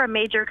work for a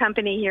major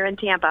company here in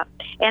Tampa,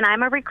 and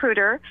I'm a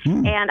recruiter,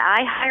 and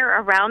I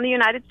hire around the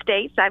United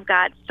States. I've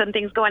got some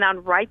things going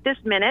on right this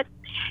minute,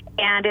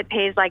 and it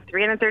pays like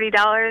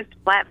 $330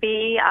 flat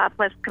fee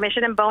plus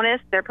commission and bonus.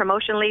 They're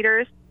promotion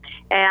leaders,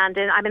 and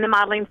I'm in the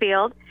modeling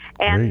field,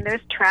 and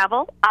there's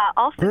travel.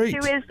 Also, too,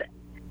 is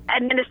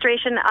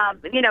administration,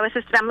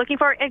 assistant. I'm looking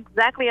for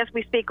exactly as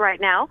we speak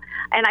right now.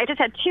 And I just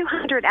had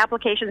 200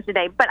 applications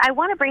today. But I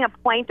want to bring a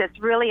point that's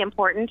really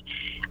important.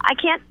 I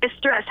can't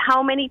stress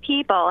how many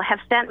people have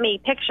sent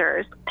me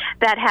pictures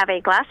that have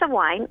a glass of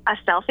wine, a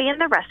selfie in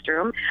the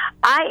restroom.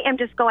 I am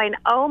just going,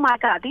 oh, my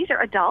God, these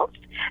are adults.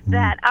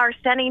 that are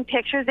sending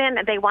pictures in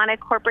and they want a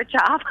corporate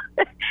job.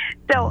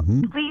 So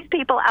please,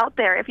 people out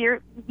there, if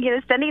you're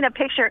sending a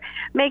picture,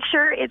 make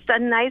sure it's a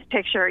nice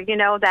picture,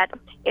 that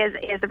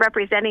is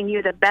representing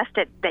you the best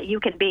that you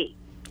can be.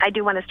 I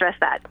do want to stress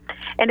that.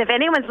 And if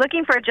anyone's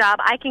looking for a job,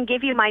 I can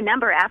give you my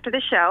number after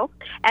the show,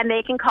 and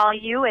they can call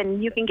you,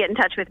 and you can get in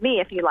touch with me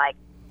if you like.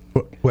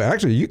 Well,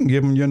 actually, you can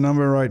give them your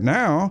number right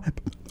now.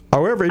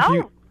 However, if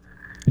you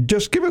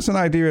just give us an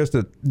idea as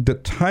to the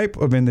type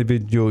of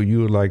individual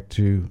you would like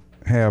to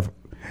have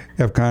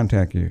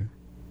contact you.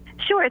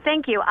 Sure,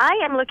 thank you. I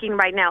am looking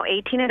right now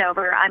 18 and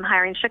over. I'm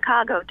hiring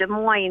Chicago, Des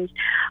Moines.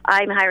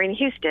 I'm hiring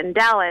Houston,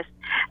 Dallas,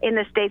 in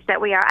the states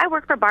that we are. I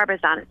work for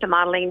Barbizon. It's a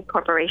modeling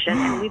corporation,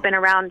 and we've been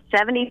around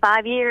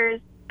 75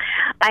 years.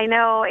 I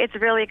know, it's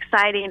really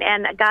exciting,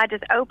 and God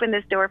just opened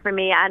this door for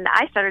me, and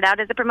I started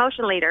out as a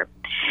promotion leader.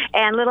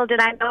 And little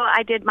did I know,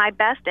 I did my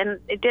best, and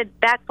it did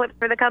backflips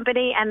for the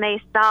company, and they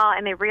saw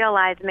and they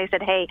realized, and they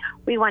said, hey,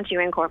 we want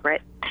you in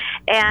corporate.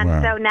 And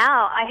so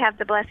now I have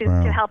the blessings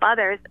to help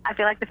others. I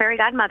feel like the fairy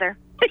godmother,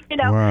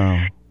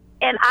 Wow.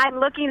 And I'm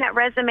looking at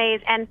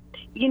resumes, and,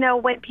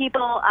 when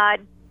people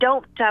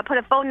don't put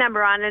a phone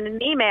number on and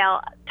an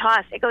email to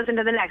us, it goes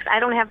into the next.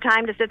 I don't have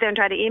time to sit there and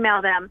try to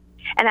email them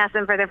and ask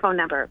them for their phone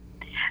number.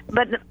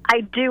 But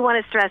I do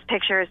want to stress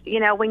pictures.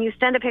 When you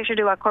send a picture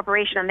to a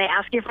corporation and they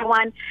ask you for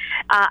one,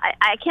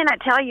 I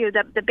cannot tell you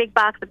the big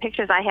box of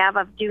pictures I have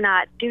of do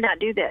not do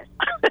this.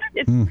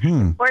 It's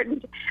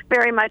important,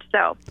 very much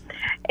so.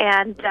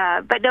 And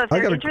but no, if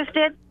you're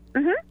interested.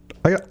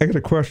 I got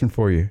a question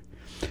for you.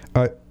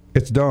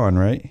 It's Dawn,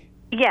 right?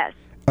 Yes.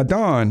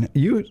 Dawn,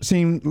 you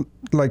seem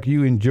like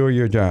you enjoy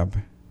your job.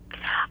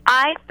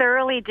 I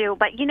thoroughly do,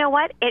 but you know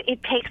what?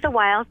 It takes a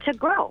while to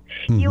grow.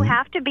 You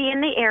have to be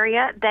in the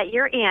area that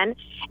you're in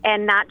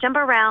and not jump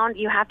around.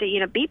 You have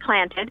to, be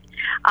planted.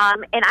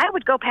 And I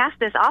would go past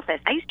this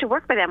office. I used to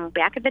work for them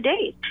back in the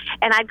days,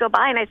 and I'd go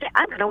by and I'd say,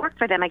 I'm going to work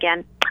for them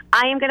again.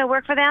 I am going to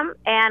work for them,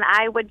 and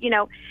I would,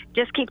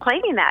 just keep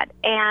claiming that.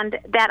 And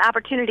that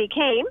opportunity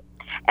came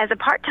as a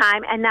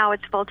part-time, and now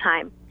it's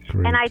full-time.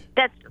 Great. And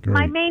that's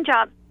my main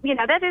job.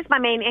 That is my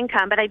main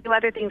income, but I do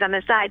other things on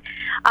the side.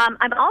 I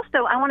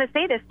want to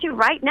say this too,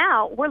 right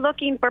now, we're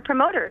looking for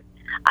promoters.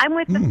 I'm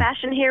with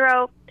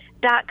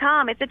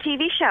thefashionhero.com. It's a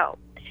TV show,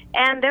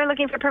 and they're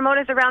looking for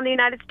promoters around the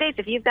United States.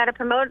 If you've got a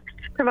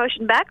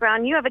promotion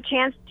background, you have a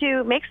chance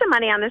to make some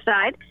money on the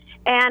side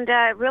and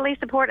really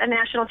support a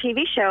national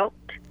TV show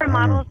for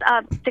models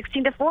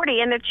 16 to 40,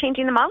 and they're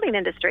changing the modeling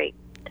industry.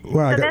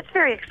 Well, so that's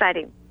very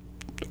exciting.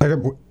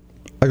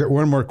 I got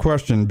one more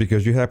question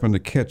because you happen to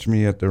catch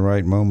me at the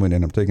right moment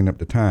and I'm taking up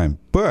the time.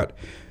 But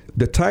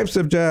the types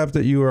of jobs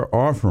that you are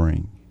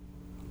offering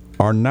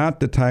are not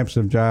the types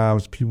of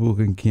jobs people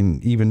can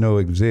even know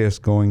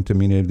exist going to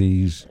many of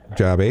these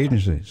job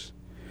agencies.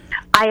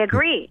 I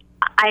agree.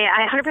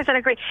 I 100%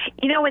 agree.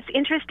 What's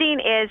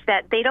interesting is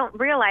that they don't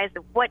realize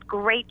what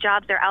great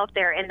jobs are out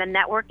there in the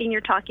networking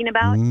you're talking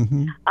about.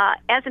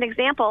 As an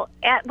example,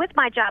 with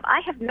my job,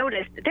 I have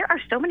noticed there are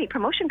so many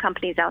promotion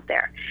companies out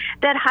there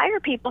that hire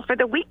people for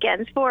the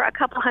weekends for a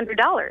couple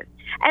 $100s.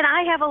 And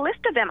I have a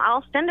list of them.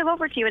 I'll send them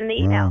over to you in the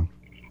email. Wow.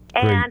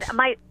 And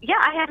I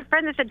had a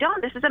friend that said, Dawn,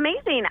 this is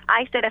amazing.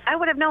 I said, if I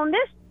would have known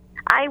this,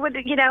 I would,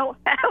 I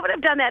would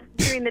have done that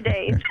during the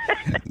days.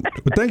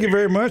 Well, thank you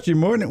very much. You're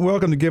more than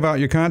welcome to give out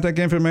your contact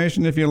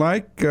information if you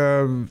like,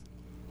 or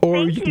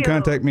you can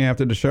contact me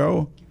after the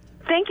show.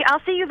 Thank you.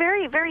 I'll see you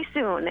very, very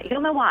soon. You'll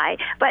know why.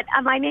 But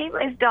my name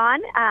is Dawn.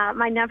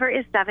 My number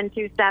is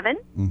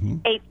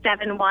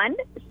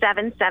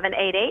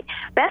 727-871-7788.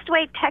 Best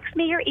way, text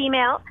me your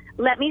email.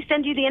 Let me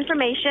send you the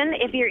information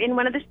if you're in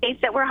one of the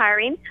states that we're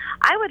hiring.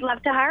 I would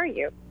love to hire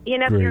you.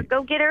 If you're a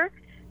go-getter,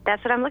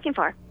 that's what I'm looking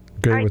for.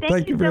 Great. Right, well,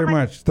 thank you very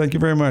much. Thank you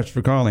very much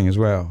for calling as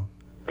well.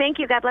 Thank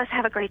you. God bless.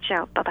 Have a great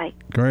show. Bye-bye.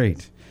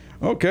 Great.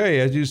 Okay,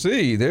 as you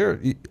see,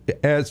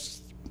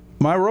 as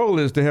my role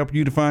is to help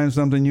you to find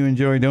something you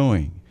enjoy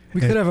doing.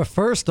 We could have a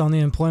first on the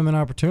employment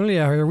opportunity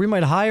out here. We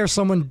might hire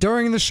someone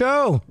during the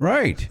show.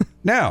 Right.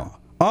 Now,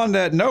 on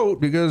that note,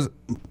 because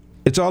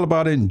it's all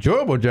about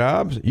enjoyable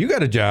jobs, you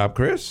got a job,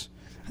 Chris.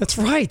 That's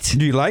right.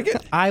 Do you like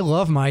it? I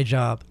love my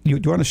job. Do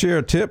you want to share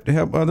a tip to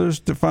help others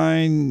to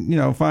find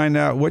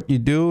out what you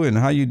do and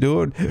how you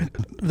do it?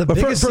 But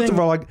first of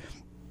all,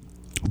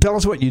 tell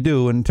us what you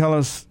do and tell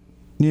us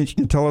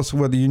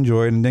whether you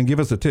enjoy it, and then give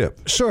us a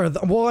tip. Sure.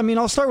 Well,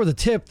 I'll start with a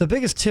tip. The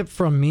biggest tip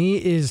from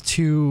me is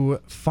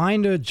to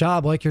find a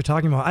job like you're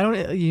talking about. I don't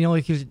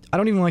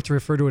even like to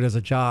refer to it as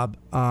a job,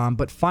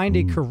 but find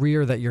a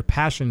career that you're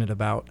passionate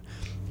about,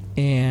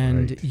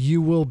 and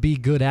you will be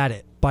good at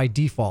it by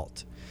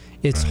default.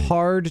 It's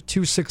hard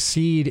to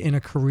succeed in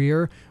a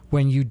career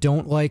when you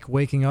don't like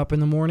waking up in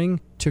the morning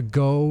to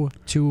go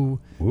to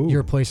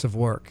your place of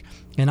work.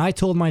 And I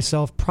told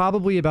myself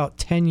probably about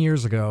 10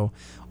 years ago,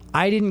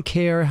 I didn't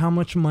care how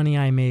much money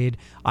I made.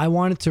 I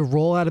wanted to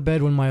roll out of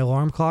bed when my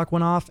alarm clock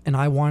went off, and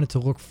I wanted to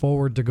look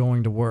forward to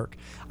going to work.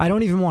 I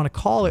don't even want to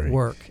call it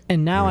work.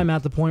 And now I'm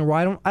at the point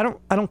where I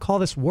don't call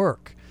this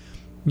work.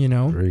 You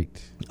know,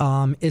 Great.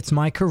 it's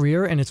my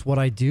career and it's what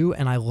I do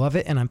and I love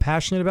it and I'm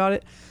passionate about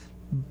it.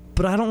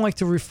 But I don't like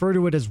to refer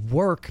to it as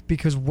work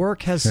because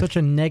work has such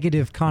a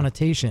negative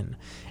connotation.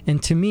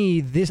 And to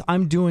me,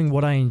 I'm doing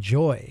what I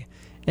enjoy.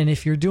 And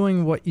if you're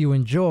doing what you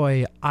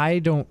enjoy, I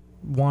don't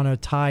want to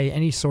tie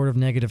any sort of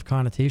negative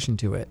connotation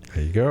to it.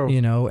 There you go.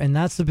 You know, and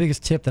that's the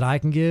biggest tip that I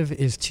can give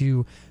is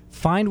to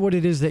find what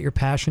it is that you're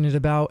passionate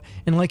about.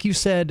 And like you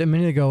said a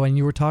minute ago, and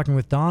you were talking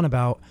with Don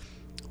about,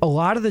 a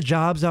lot of the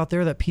jobs out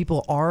there that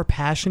people are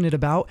passionate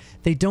about,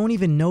 they don't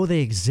even know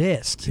they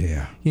exist.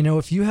 Yeah. You know,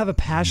 if you have a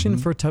passion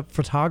for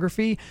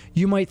photography,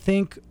 you might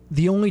think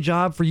the only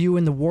job for you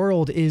in the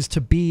world is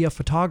to be a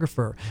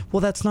photographer.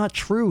 Well, that's not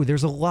true.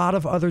 There's a lot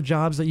of other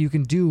jobs that you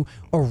can do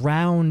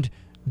around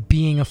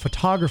being a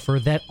photographer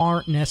that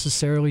aren't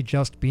necessarily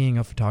just being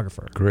a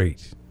photographer.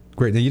 Great.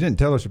 Now you didn't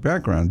tell us your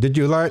background. Did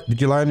you lie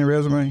in your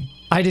resume?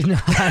 I did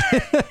not.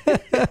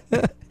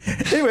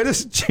 Anyway,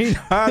 this is Gene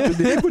Hodge with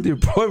the Equity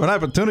Employment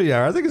Opportunity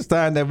Hour. I think it's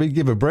time that we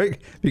give a break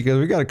because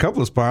we got a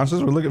couple of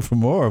sponsors. We're looking for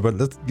more, but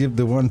let's give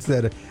the ones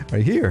that are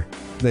here,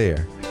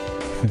 there.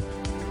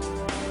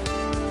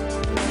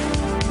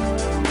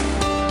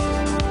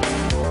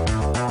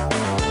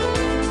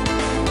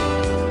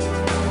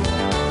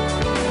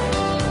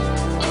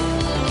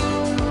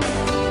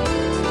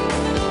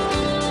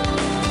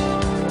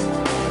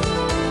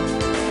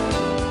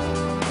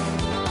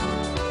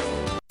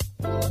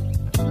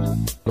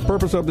 The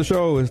purpose of the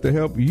show is to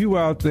help you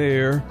out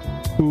there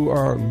who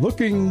are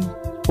looking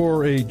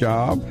for a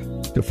job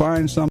to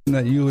find something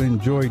that you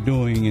enjoy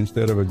doing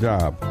instead of a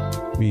job,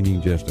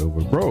 meaning just over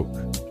broke.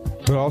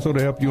 But also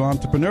to help you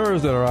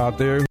entrepreneurs that are out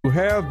there who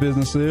have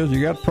businesses, you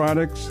got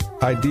products,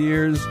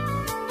 ideas.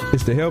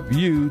 It's to help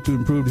you to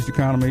improve this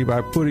economy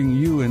by putting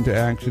you into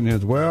action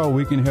as well.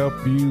 We can help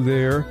you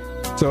there.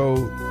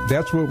 So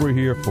that's what we're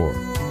here for.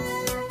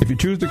 If you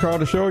choose to call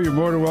the show, you're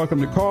more than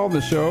welcome to call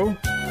the show.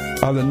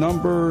 The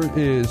number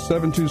is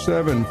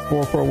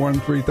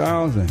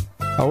 727-441-3000.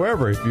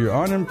 However, if you're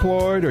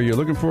unemployed or you're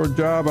looking for a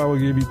job, I will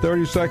give you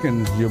 30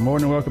 seconds. You're more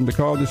than welcome to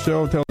call the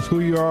show. Tell us who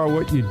you are,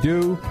 what you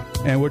do,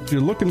 and what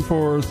you're looking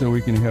for so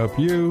we can help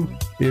you.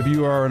 If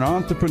you are an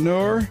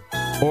entrepreneur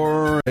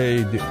or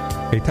a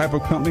type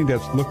of company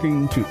that's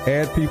looking to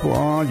add people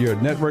on, you're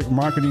a network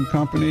marketing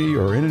company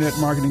or internet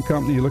marketing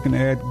company, you're looking to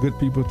add good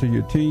people to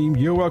your team,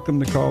 you're welcome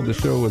to call the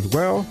show as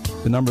well.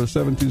 The number is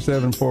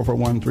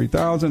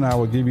 727-441-3000. I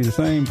will give you the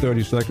same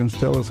 30 seconds.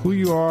 Tell us who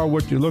you are,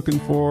 what you're looking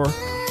for,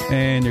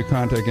 and your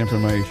contact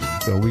information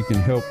so we can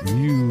help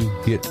you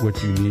get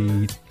what you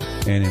need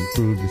and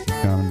improve this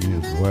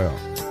economy as well.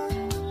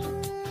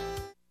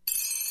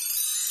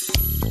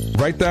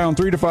 Write down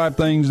 3 to 5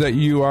 things that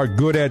you are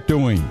good at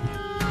doing.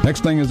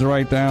 Next thing is to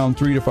write down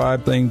 3 to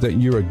 5 things that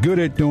you are good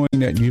at doing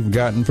that you've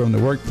gotten from the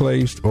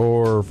workplace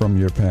or from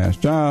your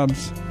past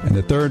jobs. And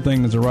the third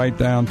thing is to write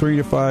down 3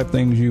 to 5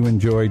 things you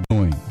enjoy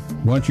doing.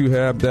 Once you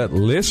have that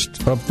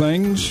list of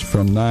things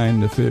from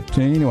 9 to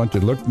 15, I want you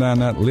to look down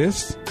that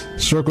list,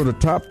 circle the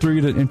top 3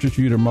 that interest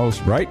you the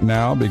most right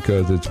now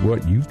because it's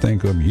what you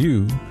think of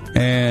you.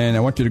 And I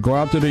want you to go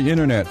out to the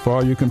internet for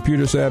all you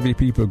computer savvy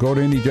people. Go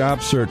to any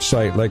job search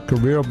site like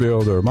Career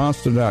Builder,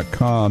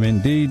 Monster.com,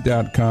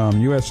 Indeed.com,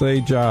 USA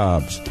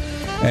Jobs.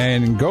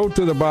 And go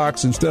to the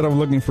box instead of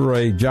looking for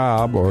a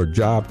job or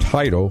job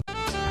title.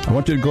 I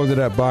want you to go to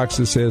that box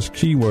that says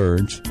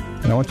keywords.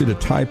 And I want you to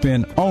type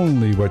in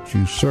only what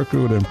you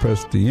circled and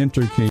press the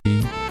enter key.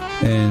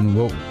 And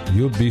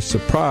you'll be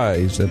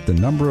surprised at the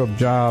number of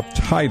job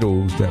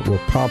titles that will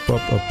pop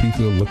up of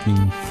people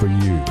looking for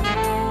you.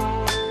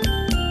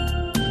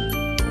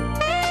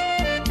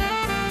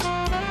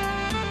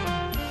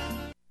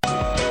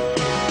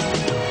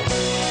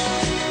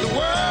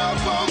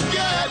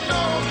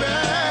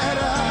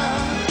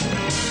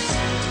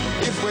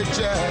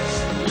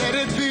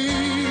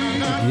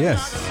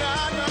 Yes,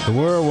 the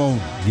world won't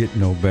get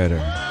no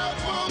better.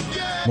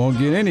 Won't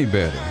get any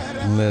better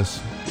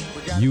unless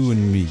you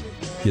and me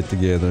get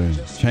together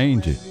and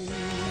change it.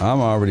 I'm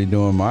already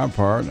doing my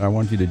part. I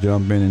want you to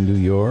jump in and do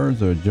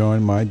yours or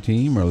join my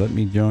team or let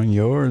me join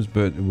yours.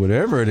 But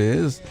whatever it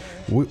is,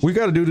 we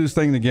got to do this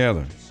thing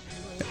together.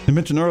 I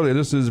mentioned earlier,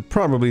 this is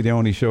probably the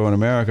only show in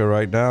America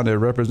right now that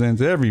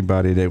represents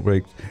everybody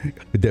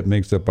that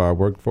makes up our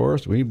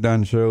workforce. We've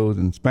done shows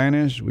in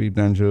Spanish. We've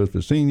done shows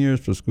for seniors,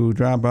 for school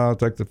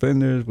dropouts,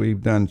 ex-offenders.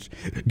 We've done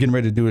getting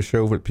ready to do a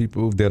show with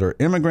people that are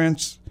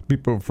immigrants,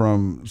 people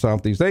from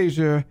Southeast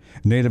Asia,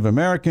 Native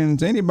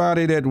Americans,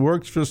 anybody that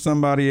works for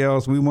somebody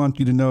else. We want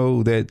you to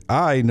know that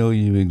I know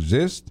you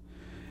exist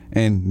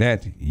and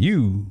that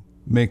you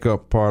make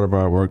up part of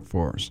our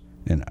workforce.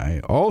 And I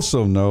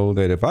also know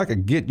that if I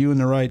could get you in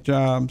the right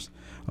jobs,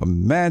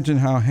 imagine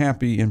how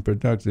happy and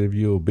productive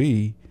you'll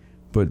be.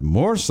 But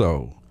more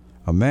so,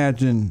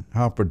 imagine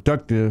how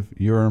productive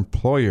your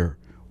employer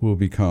will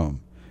become.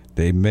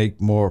 They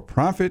make more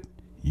profit,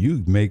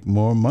 you make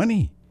more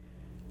money.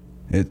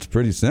 It's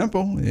pretty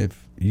simple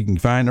if you can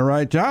find the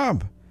right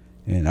job.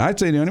 And I'd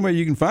say the only way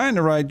you can find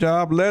the right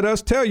job, let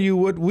us tell you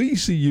what we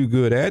see you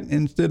good at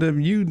instead of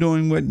you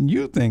doing what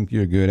you think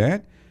you're good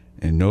at.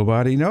 and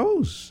nobody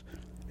knows,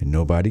 and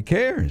nobody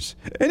cares.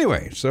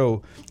 Anyway,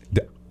 so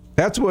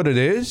that's what it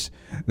is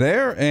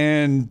there,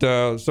 and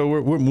so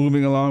we're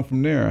moving along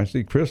from there. I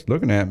see Chris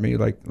looking at me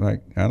like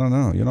I don't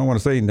know. You don't want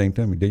to say anything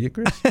to me, do you,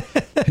 Chris?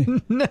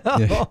 No.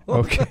 Yeah.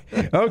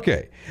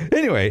 Okay.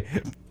 Anyway,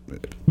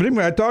 but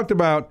anyway,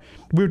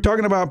 we were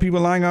talking about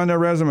people lying on their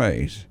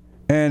resumes,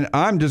 and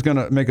I'm just going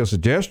to make a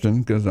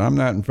suggestion because I'm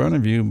not in front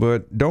of you,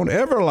 but don't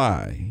ever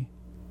lie.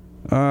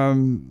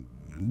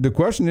 The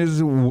question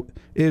is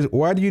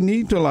why do you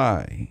need to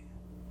lie?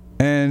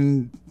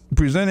 And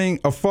presenting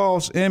a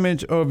false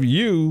image of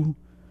you,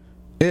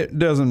 it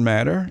doesn't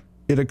matter.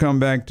 It'll come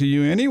back to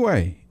you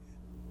anyway.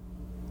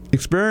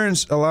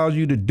 Experience allows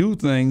you to do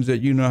things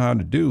that you know how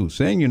to do.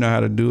 Saying you know how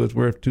to do is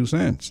worth 2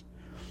 cents.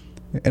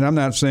 And I'm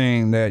not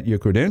saying that your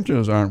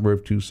credentials aren't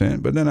worth 2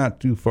 cents, but they're not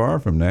too far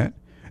from that.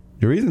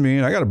 The reason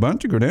being, I got a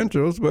bunch of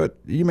credentials, but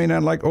you may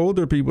not like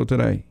older people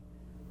today.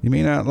 You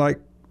may not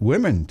like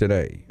women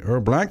today, or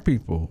black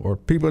people, or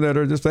people that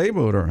are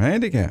disabled or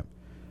handicapped.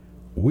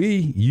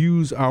 We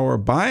use our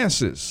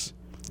biases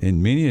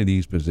in many of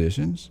these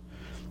positions.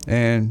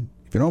 And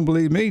if you don't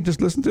believe me,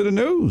 just listen to the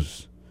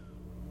news.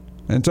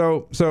 And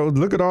so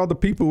look at all the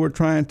people we're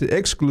trying to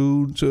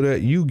exclude so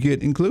that you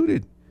get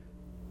included.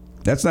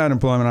 That's not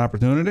employment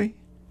opportunity.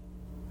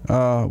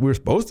 We're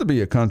supposed to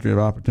be a country of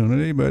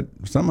opportunity, but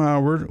somehow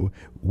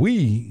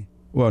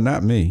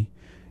not me,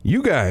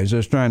 you guys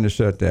are trying to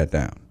shut that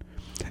down.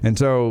 And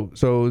so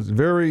it's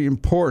very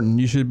important.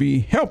 You should be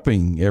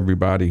helping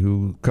everybody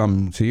who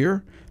comes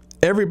here,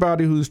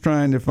 everybody who's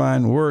trying to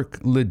find work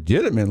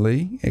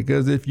legitimately,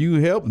 because if you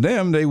help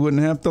them, they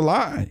wouldn't have to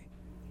lie.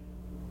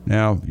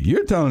 Now, if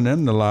you're telling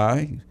them to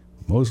lie,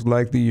 most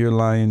likely you're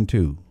lying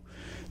too.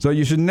 So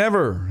you should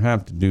never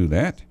have to do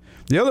that.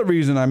 The other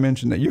reason I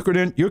mentioned that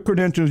your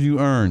credentials you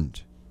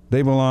earned,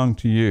 they belong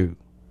to you.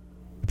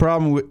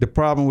 The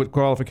problem with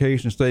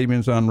qualification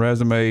statements on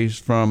resumes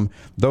from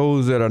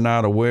those that are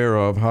not aware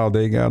of how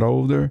they got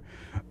older.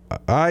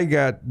 I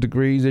got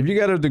degrees. If you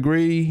got a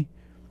degree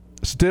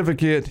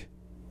certificate,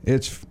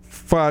 it's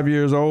 5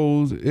 years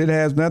old. It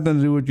has nothing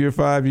to do with your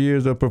 5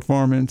 years of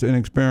performance and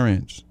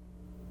experience,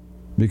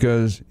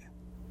 because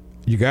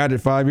you got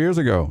it 5 years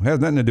ago. It has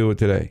nothing to do with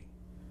today.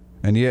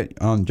 And yet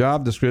on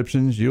job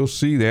descriptions, you'll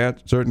see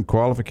that certain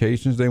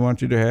qualifications they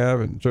want you to have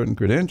and certain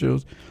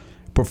credentials.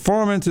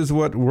 Performance is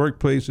what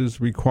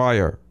workplaces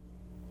require.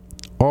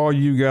 All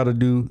you got to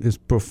do is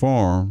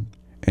perform,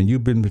 and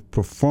you've been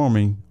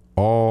performing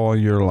all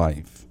your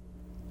life.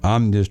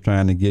 I'm just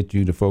trying to get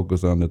you to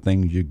focus on the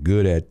things you're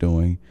good at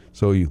doing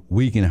so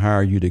we can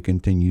hire you to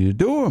continue to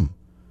do them.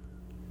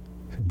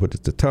 But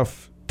it's a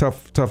tough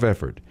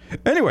effort.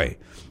 Anyway,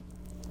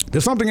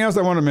 there's something else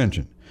I want to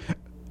mention.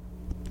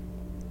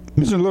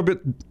 Mention a little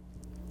bit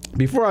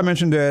before I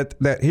mentioned that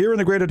here in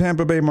the greater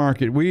Tampa Bay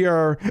market, we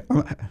are,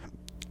 I'm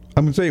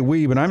going to say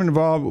we, but I'm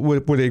involved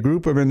with a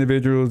group of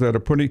individuals that are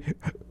putting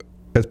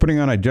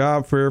on a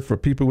job fair for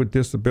people with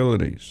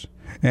disabilities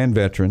and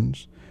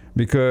veterans,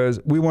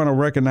 because we want to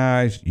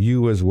recognize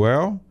you as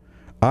well.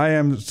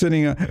 I'm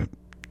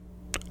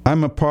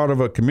a part of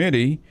a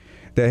committee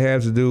that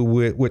has to do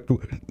with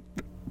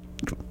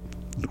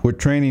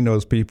training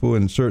those people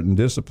in certain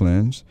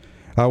disciplines.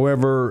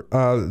 However,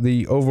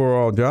 the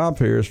overall job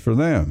fair is for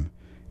them.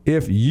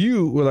 If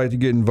you would like to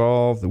get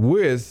involved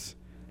with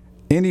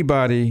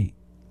anybody,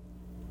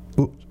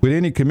 with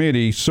any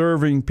committee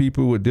serving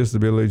people with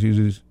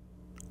disabilities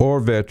or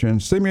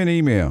veterans, send me an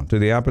email to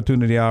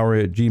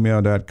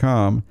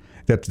theopportunityhour@gmail.com.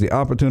 That's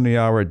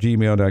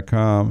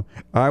theopportunityhour@gmail.com.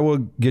 I will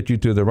get you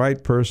to the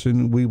right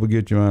person. We will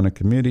get you on a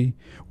committee.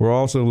 We're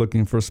also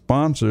looking for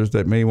sponsors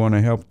that may want to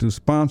help to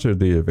sponsor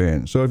the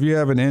event. So if you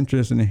have an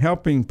interest in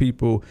helping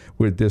people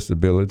with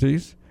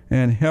disabilities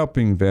and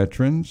helping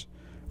veterans,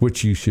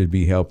 which you should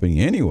be helping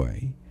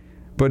anyway,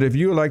 but if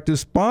you would like to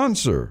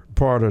sponsor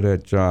part of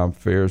that job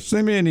fair,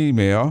 send me an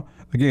email.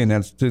 Again,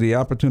 that's to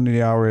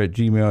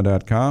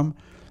theopportunityhour@gmail.com.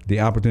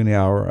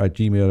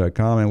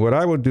 theopportunityhour@gmail.com. And what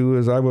I will do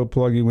is I will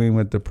plug you in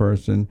with the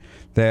person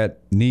that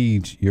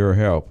needs your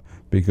help,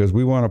 because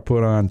we want to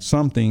put on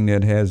something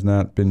that has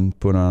not been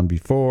put on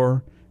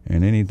before,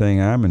 and anything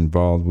I'm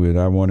involved with,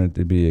 I want it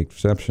to be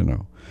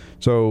exceptional.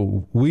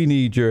 So we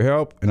need your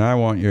help, and I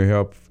want your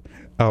help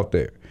out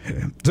there.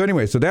 So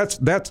anyway, so that's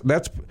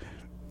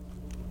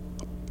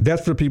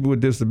for people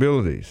with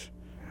disabilities.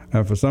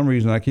 For some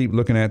reason, I keep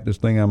looking at this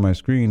thing on my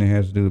screen that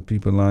has to do with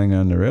people lying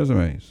on their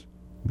resumes.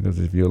 Because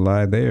if you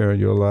lie there,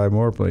 you'll lie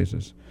more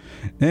places.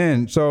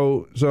 And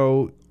so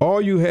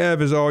all you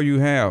have is all you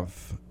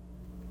have.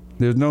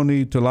 There's no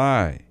need to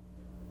lie.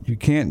 You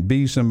can't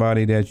be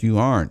somebody that you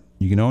aren't.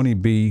 You can only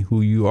be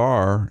who you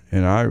are,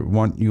 and I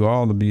want you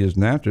all to be as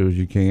natural as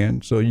you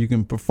can so you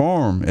can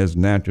perform as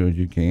natural as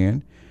you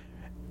can,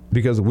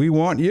 because we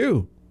want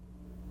you.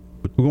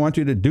 We want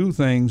you to do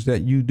things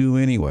that you do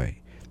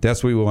anyway.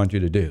 That's what we want you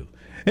to do.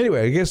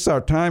 Anyway, I guess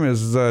our time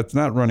is it's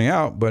not running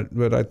out,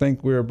 but I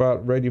think we're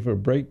about ready for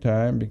break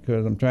time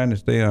because I'm trying to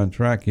stay on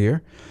track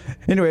here.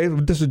 Anyway,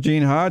 this is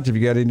Gene Hodge. If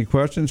you got any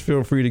questions,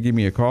 feel free to give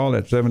me a call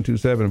at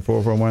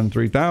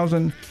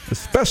 727-441-3000,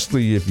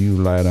 especially if you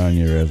lied on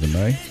your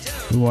resume.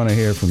 We want to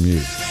hear from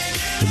you.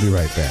 We'll be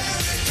right back.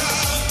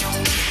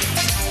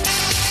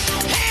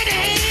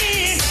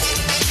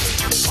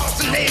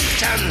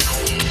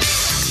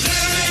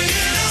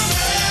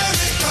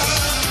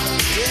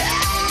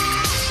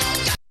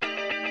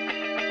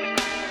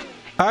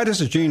 Hi,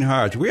 this is Gene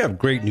Hodge. We have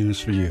great news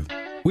for you.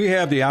 We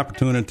have the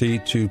opportunity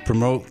to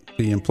promote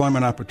the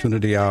Employment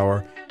Opportunity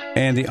Hour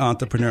and the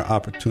Entrepreneur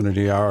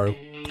Opportunity Hour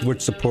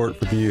with support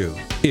from you.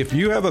 If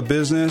you have a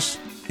business,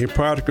 a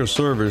product or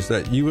service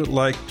that you would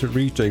like to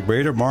reach a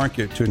greater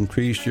market to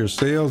increase your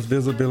sales,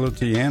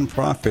 visibility, and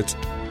profits,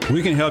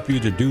 we can help you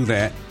to do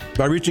that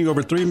by reaching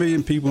over 3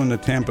 million people in the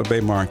Tampa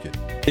Bay market.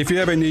 If you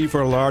have a need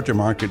for a larger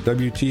market,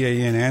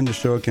 WTAN and the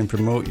show can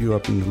promote you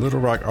up in the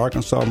Little Rock,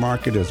 Arkansas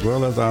market, as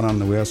well as out on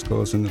the West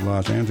Coast in the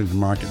Los Angeles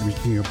market,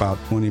 reaching about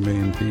 20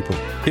 million people.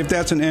 If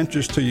that's an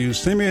interest to you,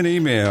 send me an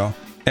email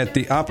at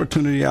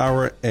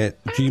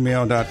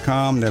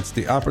theopportunityhour@gmail.com. That's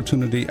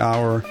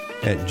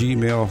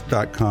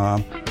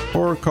theopportunityhour@gmail.com.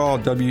 Or call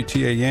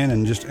WTAN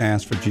and just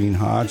ask for Gene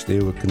Hodge.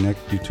 They will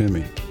connect you to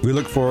me. We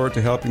look forward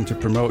to helping to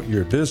promote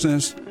your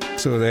business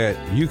so that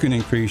you can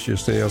increase your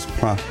sales,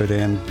 profit,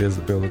 and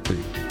visibility.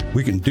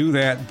 We can do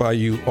that by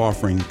you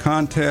offering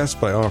contests,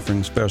 by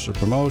offering special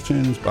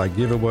promotions, by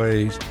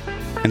giveaways.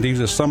 And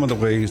these are some of the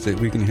ways that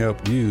we can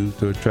help you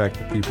to attract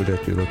the people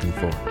that you're looking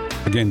for.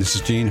 Again, this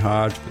is Gene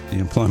Hodge with the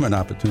Employment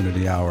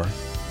Opportunity Hour.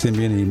 Send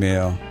me an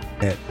email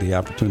at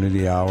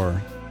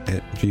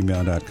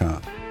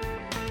theopportunityhour@gmail.com.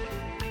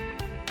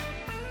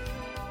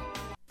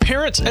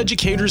 Parents,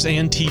 educators,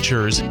 and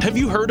teachers, have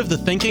you heard of the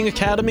Thinking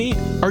Academy?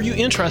 Are you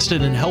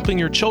interested in helping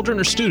your children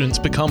or students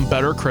become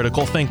better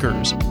critical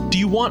thinkers? Do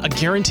you want a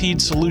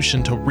guaranteed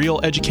solution to real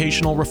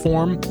educational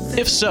reform?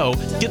 If so,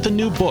 get the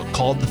new book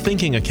called The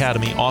Thinking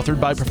Academy, authored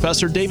by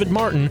Professor David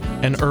Martin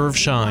and Irv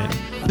Schein.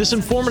 This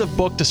informative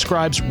book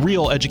describes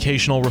real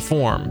educational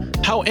reform,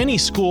 how any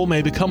school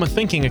may become a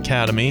thinking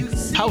academy,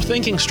 how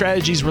thinking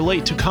strategies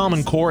relate to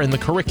Common Core in the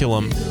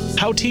curriculum,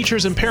 how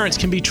teachers and parents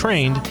can be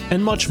trained,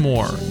 and much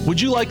more.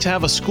 Would you like to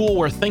have a school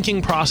where thinking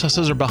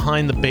processes are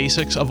behind the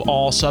basics of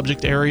all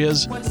subject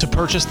areas? To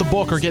purchase the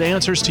book or get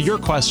answers to your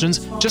questions,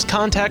 just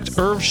contact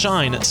Irv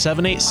Schein at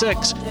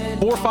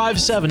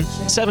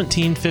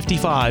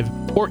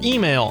 786-457-1755 or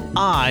email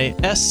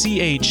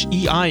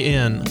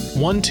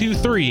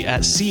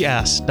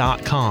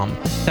ISCHEIN123@cs.com.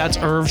 That's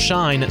Irv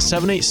Schein at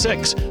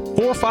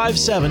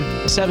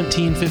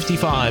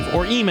 786-457-1755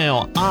 or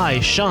email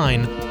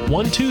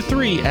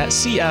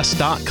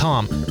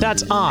ISHEIN123@cs.com.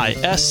 That's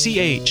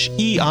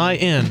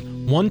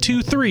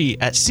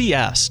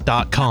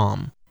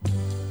ISCHEIN123@cs.com.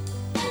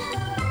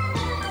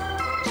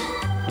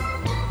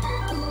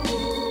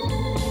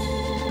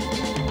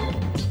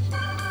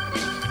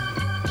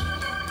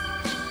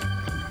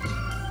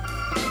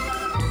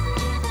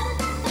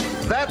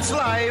 That's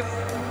life.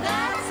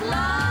 That's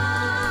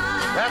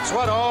life. That's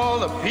what all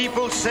the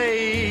people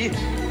say.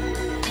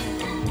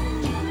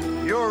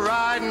 You're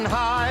riding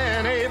high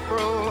in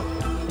April,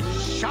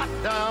 shot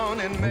down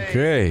in May.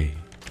 Okay,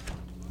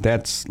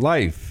 that's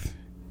life.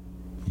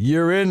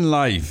 You're in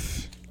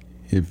life.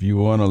 If you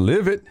want to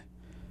live it,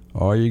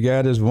 all you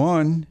got is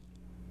one.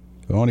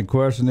 The only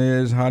question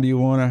is, how do you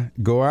want to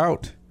go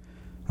out?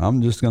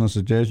 I'm just going to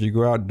suggest you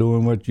go out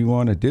doing what you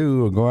want to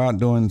do or go out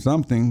doing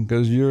something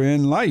because you're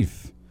in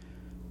life.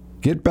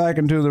 Get back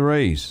into the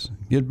race.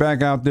 Get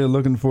back out there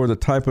looking for the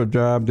type of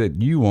job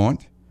that you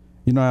want.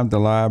 You don't have to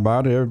lie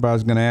about it.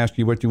 Everybody's going to ask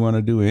you what you want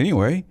to do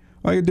anyway.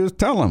 All you do is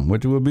tell them,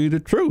 which will be the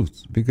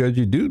truth, because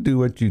you do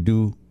what you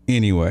do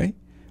anyway.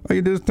 All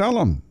you do is tell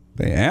them.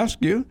 They ask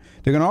you.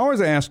 They're going to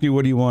always ask you,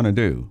 what do you want to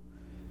do?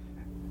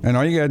 And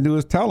all you got to do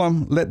is tell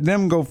them, let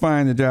them go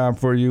find a job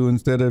for you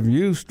instead of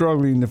you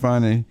struggling to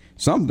find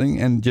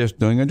something and just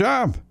doing a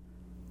job.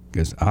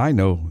 Because I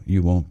know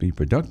you won't be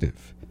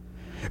productive.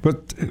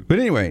 But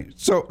anyway,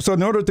 so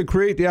in order to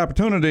create the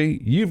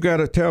opportunity, you've got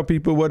to tell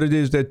people what it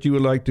is that you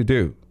would like to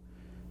do.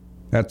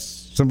 That's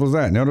simple as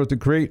that. In order to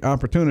create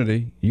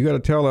opportunity, you got to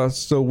tell us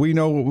so we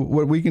know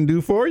what we can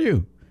do for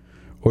you.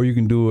 Or you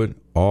can do it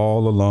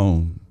all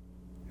alone.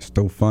 It's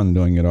no fun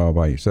doing it all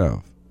by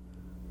yourself.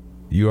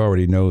 You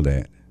already know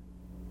that.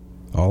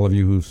 All of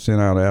you who've sent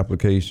out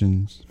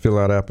applications, fill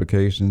out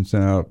applications,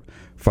 sent out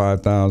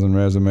 5,000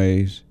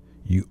 resumes,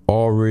 you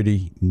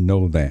already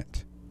know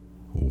that.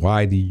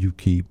 Why do you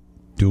keep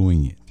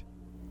doing it?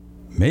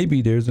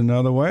 Maybe there's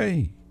another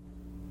way.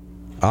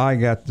 I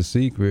got the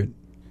secret.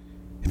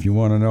 If you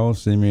want to know,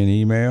 send me an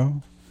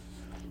email.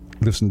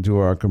 Listen to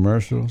our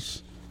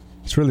commercials.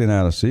 It's really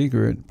not a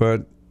secret,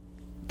 but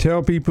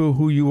tell people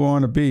who you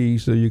want to be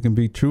so you can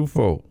be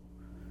truthful.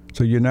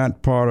 So you're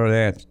not part of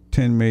that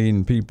 10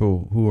 million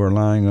people who are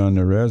lying on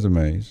their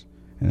resumes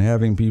and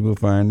having people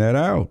find that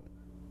out.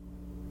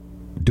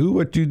 Do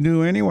what you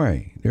do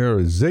anyway. There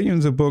are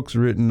zillions of books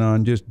written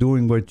on just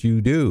doing what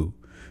you do.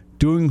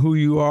 doing who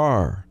you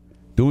are,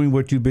 doing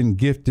what you've been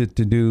gifted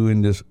to do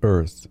in this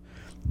earth.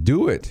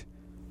 Do it.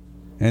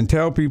 And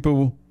tell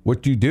people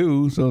what you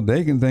do so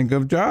they can think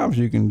of jobs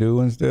you can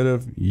do instead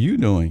of you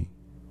doing.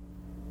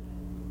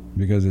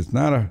 Because it's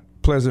not a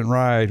pleasant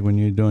ride when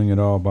you're doing it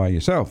all by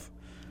yourself.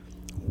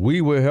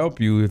 We will help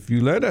you if you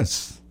let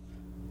us.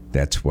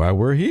 That's why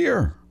we're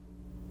here.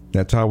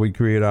 That's how we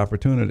create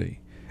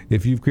opportunity.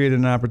 If you've created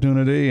an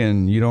opportunity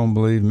and you don't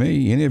believe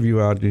me, any of you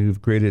out there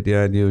who've created the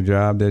ideal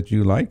job that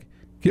you like,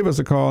 give us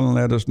a call and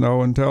let us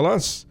know and tell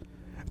us.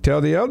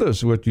 Tell the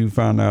others what you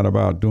found out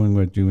about doing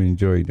what you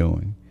enjoy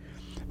doing.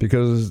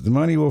 Because the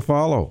money will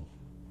follow.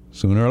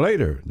 Sooner or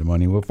later, the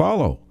money will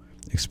follow.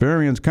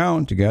 Experience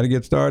counts. You got to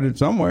get started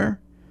somewhere.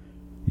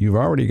 You've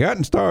already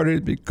gotten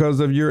started because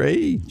of your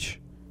age.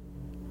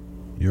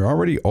 You're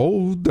already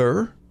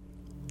older.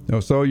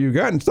 So you've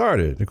gotten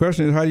started. The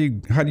question is,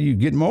 how do you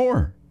get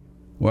more?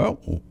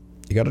 Well,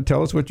 you got to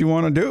tell us what you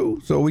want to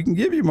do so we can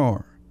give you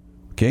more.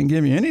 Can't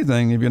give you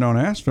anything if you don't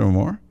ask for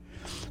more.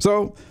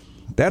 So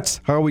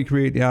that's how we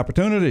create the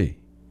opportunity.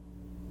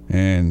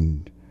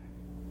 And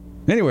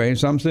anyway,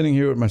 so I'm sitting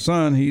here with my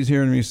son. He's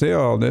hearing me say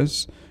all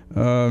this.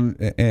 And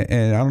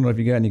I don't know if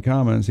you got any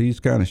comments. He's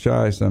kind of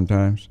shy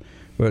sometimes.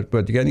 But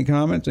you got any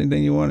comments?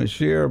 Anything you want to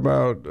share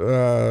about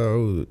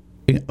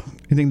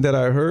anything that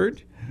I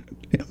heard?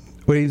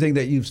 What anything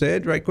that you've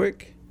said right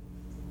quick?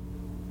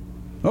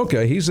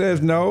 Okay, he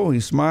says no. He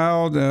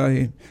smiled.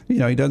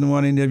 He doesn't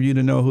want any of you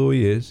to know who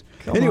he is.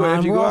 Come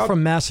on, we're all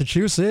from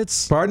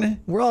Massachusetts. Pardon me?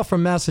 We're all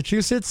from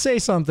Massachusetts. Say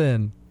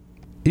something.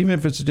 Even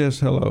if it's just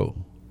hello.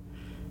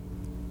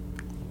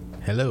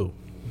 Hello.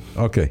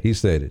 Okay, he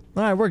said it.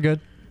 All right, we're good.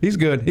 He's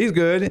good.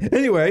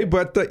 Anyway,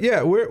 but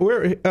yeah,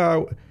 we're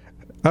I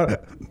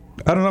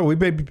don't know.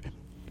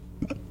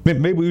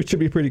 Maybe we should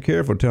be pretty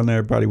careful telling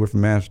everybody we're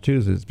from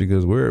Massachusetts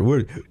because we're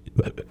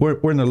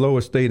in the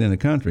lowest state in the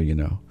country.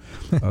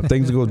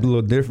 Things go a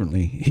little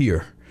differently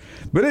here.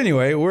 But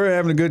anyway, we're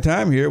having a good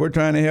time here. We're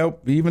trying to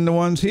help even the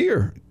ones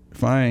here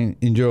find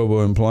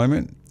enjoyable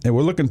employment, and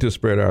we're looking to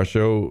spread our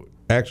show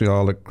actually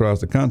all across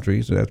the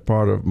country. So that's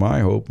part of my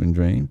hope and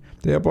dream,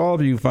 to help all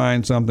of you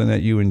find something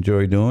that you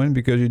enjoy doing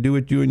because you do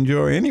what you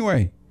enjoy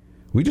anyway.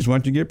 We just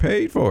want you to get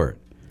paid for it.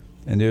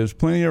 And there's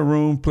plenty of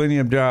room, plenty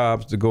of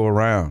jobs to go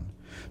around.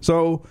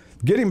 So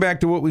getting back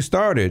to what we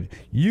started,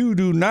 you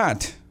do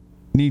not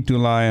need to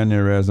lie on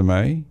your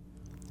resume.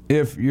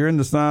 If you're in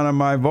the sound of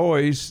my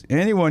voice,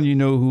 anyone you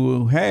know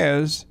who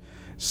has,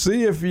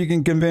 see if you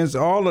can convince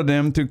all of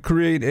them to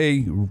create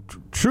a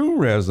true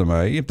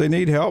resume. If they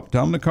need help,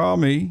 tell them to call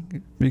me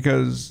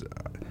because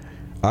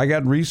I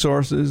got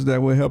resources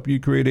that will help you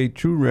create a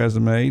true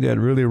resume that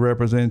really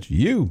represents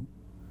you.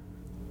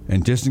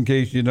 And just in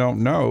case you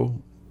don't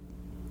know,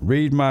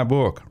 read my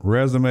book,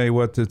 Resume,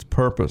 What's Its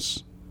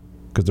Purpose?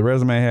 Because the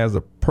resume has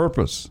a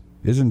purpose.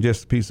 It isn't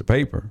just a piece of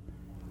paper.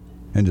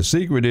 And the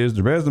secret is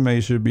the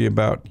resume should be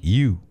about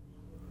you.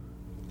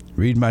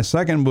 Read my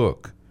second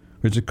book,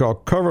 which is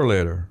called Cover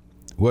Letter,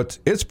 What's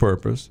Its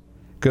Purpose?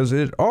 Because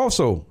it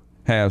also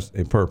has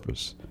a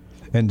purpose.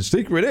 And the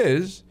secret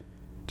is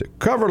the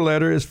cover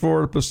letter is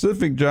for a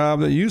specific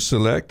job that you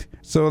select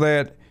so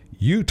that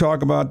you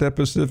talk about that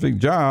specific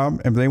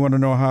job. And if they want to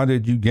know how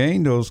did you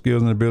gain those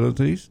skills and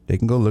abilities, they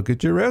can go look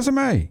at your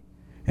resume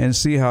and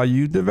see how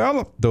you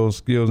develop those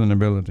skills and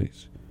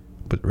abilities.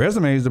 But the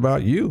resume is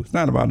about you. It's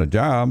not about a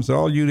job. So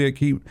all you that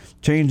keep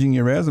changing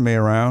your resume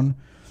around,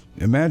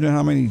 imagine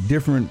how many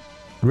different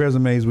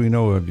resumes we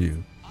know of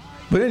you.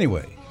 But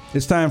anyway,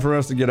 it's time for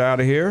us to get out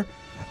of here.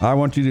 I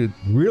want you to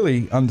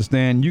really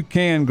understand you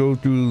can go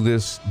through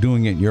this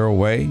doing it your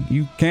way.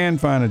 You can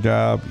find a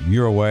job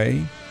your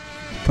way.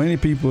 Plenty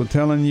of people are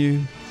telling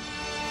you.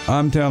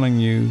 I'm telling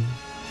you,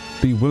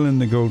 be willing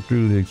to go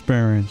through the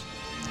experience.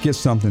 Get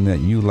something that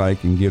you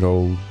like and get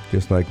old,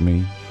 just like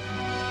me.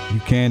 You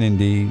can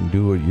indeed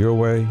do it your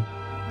way,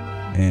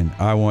 and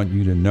I want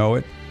you to know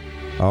it.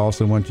 I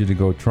also want you to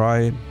go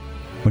try it.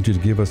 I want you to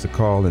give us a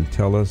call and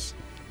tell us.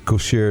 Go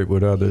share it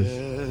with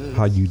others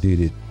how you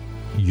did it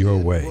your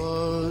way.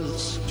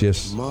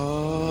 Just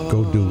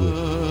go do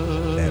it.